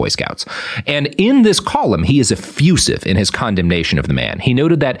within the Boy Scouts. And in this column, he is effusive in his condemnation of the man. He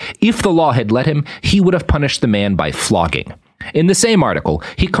noted that if the law had let him, he would have punished the man by flogging. In the same article,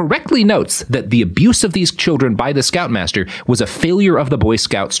 he correctly notes that the abuse of these children by the scoutmaster was a failure of the Boy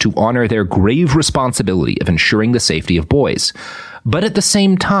Scouts to honor their grave responsibility of ensuring the safety of boys. But at the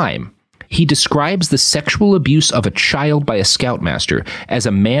same time, he describes the sexual abuse of a child by a scoutmaster as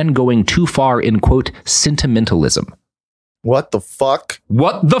a man going too far in, quote, sentimentalism. What the fuck?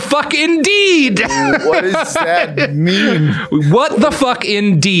 What the fuck indeed? What does that mean? What the fuck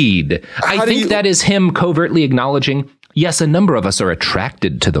indeed? I think that is him covertly acknowledging, yes, a number of us are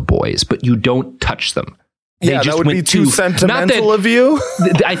attracted to the boys, but you don't touch them. That would be too sentimental of you.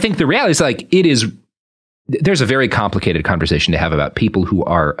 I think the reality is there's a very complicated conversation to have about people who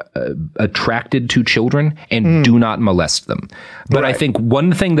are attracted to children and do not molest them. But I think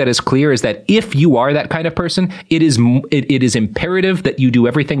one thing that is clear is that if you are that kind of person, it is imperative that you do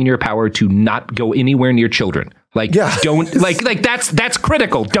everything in your power to not go anywhere near children. That's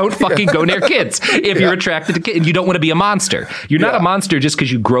critical. Don't fucking go near kids if you're attracted to kids and you don't want to be a monster. You're not a monster just because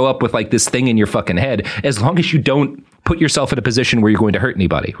you grow up with like this thing in your fucking head, as long as you don't put yourself in a position where you're going to hurt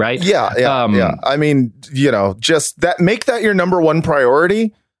anybody, right? Yeah. I mean, just make that your number one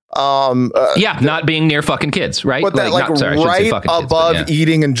priority. Not being near fucking kids, right? But right above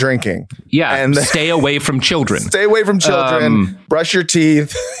eating and drinking. Yeah, and stay away from children. Stay away from children. Brush your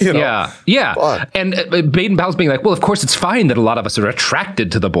teeth. Yeah. Fuck. And Baden-Powell's being like, well, of course it's fine that a lot of us are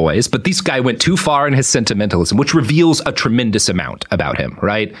attracted to the boys, but this guy went too far in his sentimentalism, which reveals a tremendous amount about him,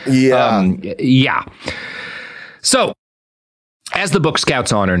 right? Yeah. So, as the book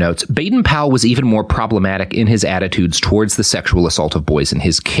Scout's Honor notes, Baden-Powell was even more problematic in his attitudes towards the sexual assault of boys in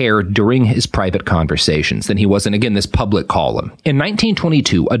his care during his private conversations than he was in, again, this public column. In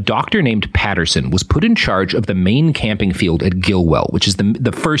 1922, a doctor named Patterson was put in charge of the main camping field at Gilwell, which is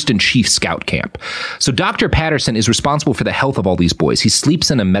the first and chief scout camp. So Dr. Patterson is responsible for the health of all these boys. He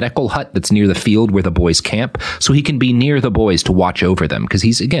sleeps in a medical hut that's near the field where the boys camp, so he can be near the boys to watch over them, because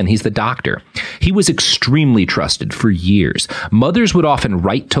he's the doctor. He was extremely trusted for years. mothers would often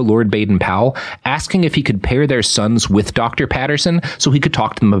write to Lord Baden-Powell asking if he could pair their sons with Dr. Patterson so he could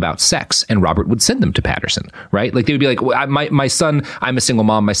talk to them about sex, and Robert would send them to Patterson, right? Like they would be like, well, my son, I'm a single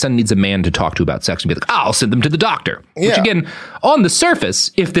mom, my son needs a man to talk to about sex, and be like, I'll send them to the doctor. Which again, on the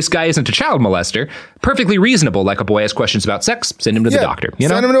surface, if this guy isn't a child molester, perfectly reasonable. Like a boy has questions about sex, send him to the doctor. You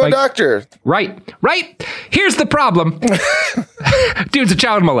know? Send him to a doctor. Right. Here's the problem. Dude's a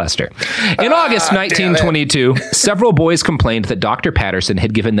child molester. In August 1922, several boys complained that Dr. Patterson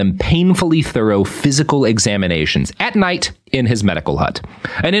had given them painfully thorough physical examinations at night in his medical hut.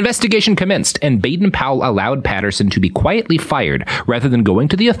 An investigation commenced, and Baden-Powell allowed Patterson to be quietly fired rather than going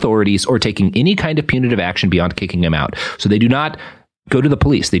to the authorities or taking any kind of punitive action beyond kicking him out. So they do not go to the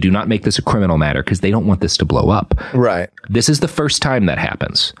police. They do not make this a criminal matter because they don't want this to blow up. Right. This is the first time that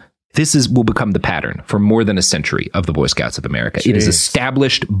happens. This will become the pattern for more than a century of the Boy Scouts of America. Jeez. It is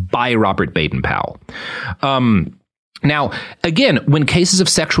established by Robert Baden-Powell. Now, again, when cases of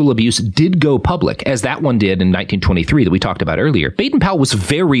sexual abuse did go public, as that one did in 1923 that we talked about earlier, Baden-Powell was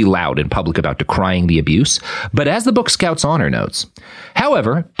very loud in public about decrying the abuse, but as the book Scouts Honor notes.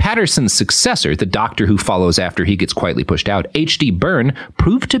 However, Patterson's successor, the doctor who follows after he gets quietly pushed out, H.D. Byrne,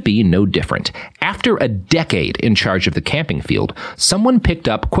 proved to be no different. After a decade in charge of the camping field, someone picked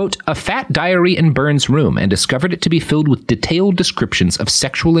up, quote, a fat diary in Byrne's room and discovered it to be filled with detailed descriptions of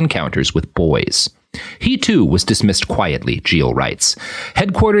sexual encounters with boys. He, too, was dismissed quietly, Geel writes.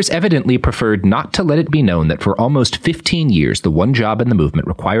 Headquarters evidently preferred not to let it be known that for almost 15 years, the one job in the movement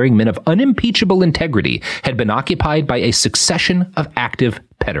requiring men of unimpeachable integrity had been occupied by a succession of active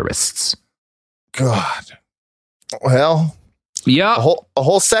pederasts. God. Well... Yeah, a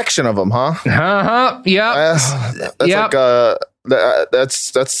whole section of them, huh? Yeah,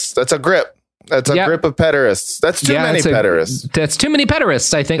 that's a grip. That's a grip of pederasts. That's too many pederasts. That's too many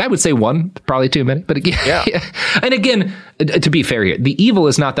pederasts, I think. I would say one, probably too many. But again, And again, to be fair here, the evil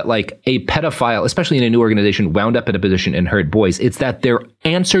is not that like a pedophile, especially in a new organization, wound up in a position and hurt boys. It's that their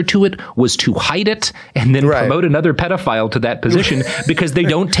answer to it was to hide it and then promote another pedophile to that position because they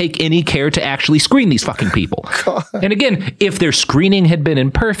don't take any care to actually screen these fucking people. God. And again, if their screening had been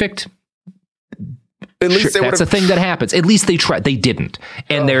imperfect, at least that's a thing that happens. At least they tried. They didn't.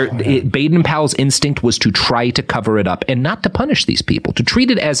 And Baden-Powell's instinct was to try to cover it up and not to punish these people, to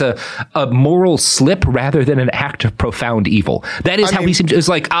treat it as a moral slip rather than an act of profound evil. That is he seems. It's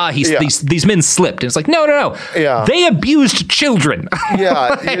like, these men slipped. And it's like, no. Yeah. They abused children.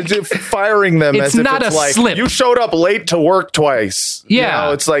 Yeah. You're firing them as if it's like, slip. You showed up late to work twice. Yeah. You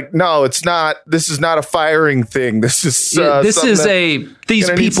know, it's like, no, it's not. This is not a firing thing. This is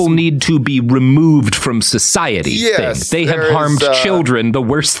these people need to be removed from society. Yes, thing. They have harmed children, the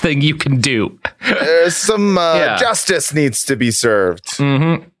worst thing you can do. There's some justice needs to be served.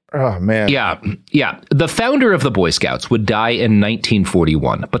 Mm-hmm. Oh, man. Yeah. The founder of the Boy Scouts would die in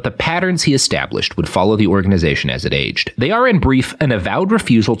 1941, but the patterns he established would follow the organization as it aged. They are, in brief, an avowed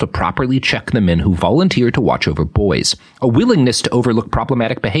refusal to properly check the men who volunteer to watch over boys, a willingness to overlook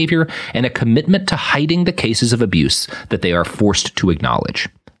problematic behavior, and a commitment to hiding the cases of abuse that they are forced to acknowledge.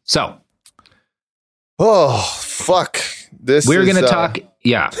 So. Oh, fuck. We're going to talk,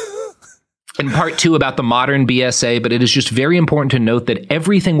 in part 2 about the modern BSA, but it is just very important to note that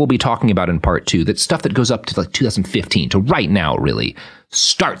everything we'll be talking about in part 2, that stuff that goes up to like 2015 to right now, really,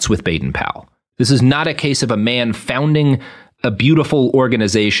 starts with Baden-Powell. This is not a case of a man founding a beautiful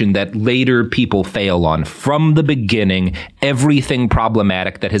organization that later people fail on. From the beginning, everything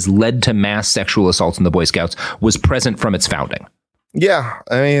problematic that has led to mass sexual assaults in the Boy Scouts was present from its founding. Yeah.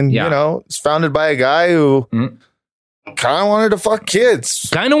 I mean, you know, it's founded by a guy who kind of wanted to fuck kids.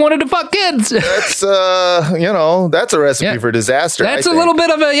 That's, that's a recipe for disaster. That's a little bit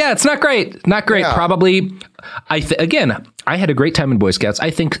of it's not great. Not great. Yeah. Probably. Again, I had a great time in Boy Scouts. I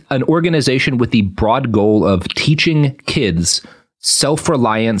think an organization with the broad goal of teaching kids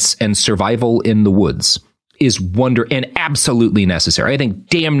self-reliance and survival in the woods is and absolutely necessary. I think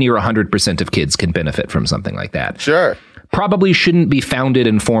damn near 100% of kids can benefit from something like that. Sure. Probably shouldn't be founded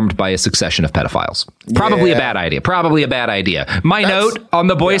and formed by a succession of pedophiles. Probably a bad idea. My note on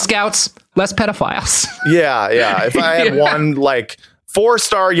the Boy Scouts, less pedophiles. Yeah. If I had one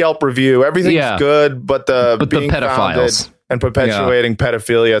 4-star Yelp review, everything's good, but being the pedophiles and perpetuating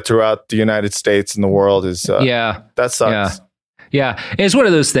pedophilia throughout the United States and the world is that sucks. Yeah, it's one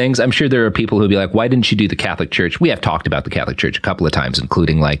of those things. I'm sure there are people who'll be like, why didn't you do the Catholic Church? We have talked about the Catholic Church a couple of times,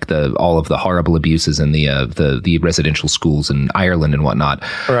 including like all of the horrible abuses in the residential schools in Ireland and whatnot.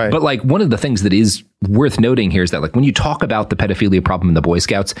 Right. But like one of the things that is worth noting here is that like when you talk about the pedophilia problem in the Boy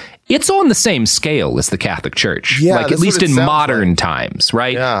Scouts, it's on the same scale as the Catholic Church. Yeah, like at least in modern times,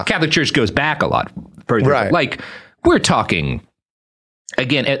 right? Yeah. Catholic Church goes back a lot further. Right. Like we're talking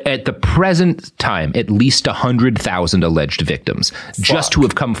again, at the present time, at least 100,000 alleged victims just who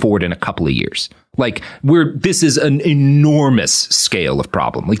have come forward in a couple of years. Like, this is an enormous scale of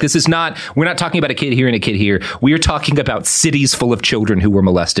problem. Like, we're not talking about a kid here and a kid here. We are talking about cities full of children who were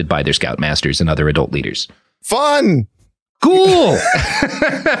molested by their scoutmasters and other adult leaders. Fun. Cool.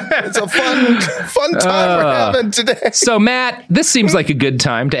 It's a fun time we're having today. So, Matt, this seems like a good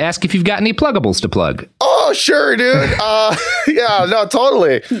time to ask if you've got any pluggables to plug. Oh, sure, dude. Yeah, no,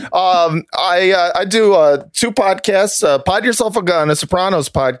 totally. I do 2 podcasts. Pod Yourself a Gun, a Sopranos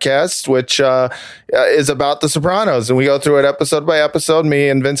podcast, which is about The Sopranos. And we go through it episode by episode, me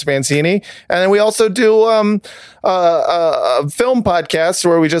and Vince Mancini. And then we also do a film podcast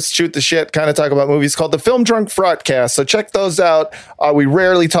where we just shoot the shit, kind of talk about movies, called the Film Drunk Fraudcast. So check those out. We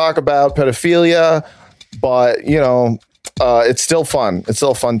rarely talk about pedophilia, but, it's still fun. It's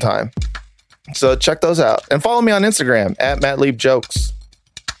still a fun time. So check those out. And follow me on Instagram at MattLeapJokes.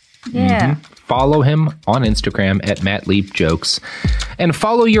 Yeah. Mm-hmm. Follow him on Instagram at MattLeapJokes. And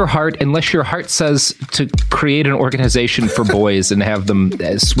follow your heart, unless your heart says to create an organization for boys and have them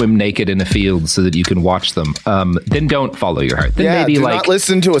swim naked in a field so that you can watch them. Then don't follow your heart. Then maybe do not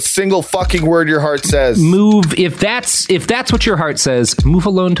listen to a single fucking word your heart says. Move if that's what your heart says. Move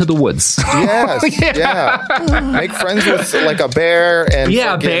alone to the woods. Yes, yeah. Make friends with like a bear and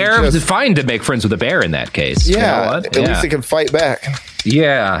bear. It's fine to make friends with a bear in that case. Yeah, you know what? At least they can fight back.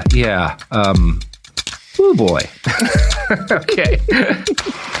 Yeah. Oh boy. Okay.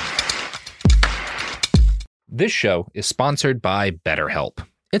 This show is sponsored by BetterHelp.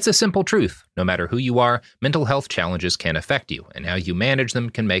 It's a simple truth. No matter who you are, mental health challenges can affect you, and how you manage them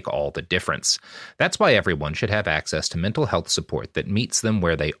can make all the difference. That's why everyone should have access to mental health support that meets them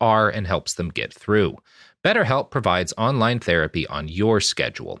where they are and helps them get through. BetterHelp provides online therapy on your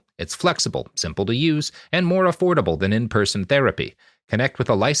schedule. It's flexible, simple to use, and more affordable than in-person therapy. Connect with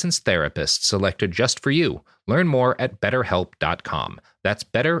a licensed therapist selected just for you. Learn more at BetterHelp.com. That's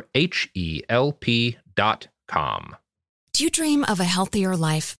BetterHelp.com. Do you dream of a healthier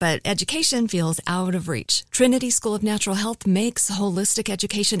life, but education feels out of reach? Trinity School of Natural Health makes holistic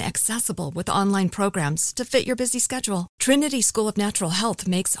education accessible with online programs to fit your busy schedule. Trinity School of Natural Health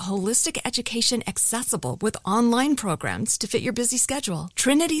makes holistic education accessible with online programs to fit your busy schedule.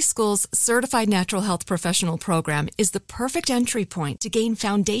 Trinity School's Certified Natural Health Professional Program is the perfect entry point to gain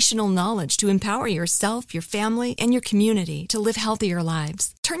foundational knowledge to empower yourself, your family, and your community to live healthier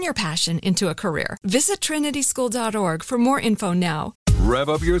lives. Turn your passion into a career. Visit trinityschool.org for more info now. Rev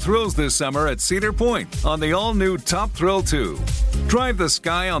up your thrills this summer at Cedar Point on the all-new Top Thrill 2. Drive the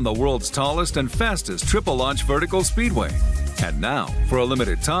sky on the world's tallest and fastest triple-launch vertical speedway. And now, for a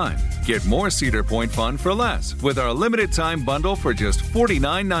limited time, get more Cedar Point fun for less with our limited-time bundle for just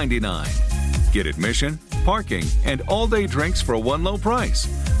 $49.99. Get admission, parking, and all-day drinks for one low price.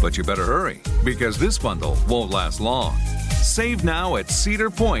 But you better hurry, because this bundle won't last long. Save now at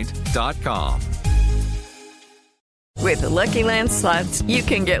cedarpoint.com. With the Lucky Land Slots, you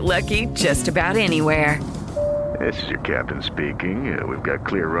can get lucky just about anywhere. This is your captain speaking. We've got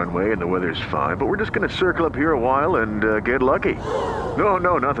clear runway and the weather's fine, but we're just going to circle up here a while and get lucky.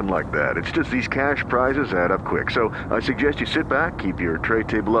 No, nothing like that. It's just these cash prizes add up quick. So I suggest you sit back, keep your tray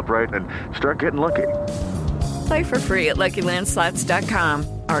table upright, and start getting lucky. Play for free at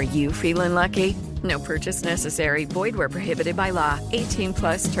LuckyLandSlots.com. Are you feeling lucky? No purchase necessary. Void where prohibited by law.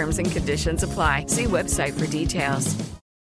 18+ terms and conditions apply. See website for details.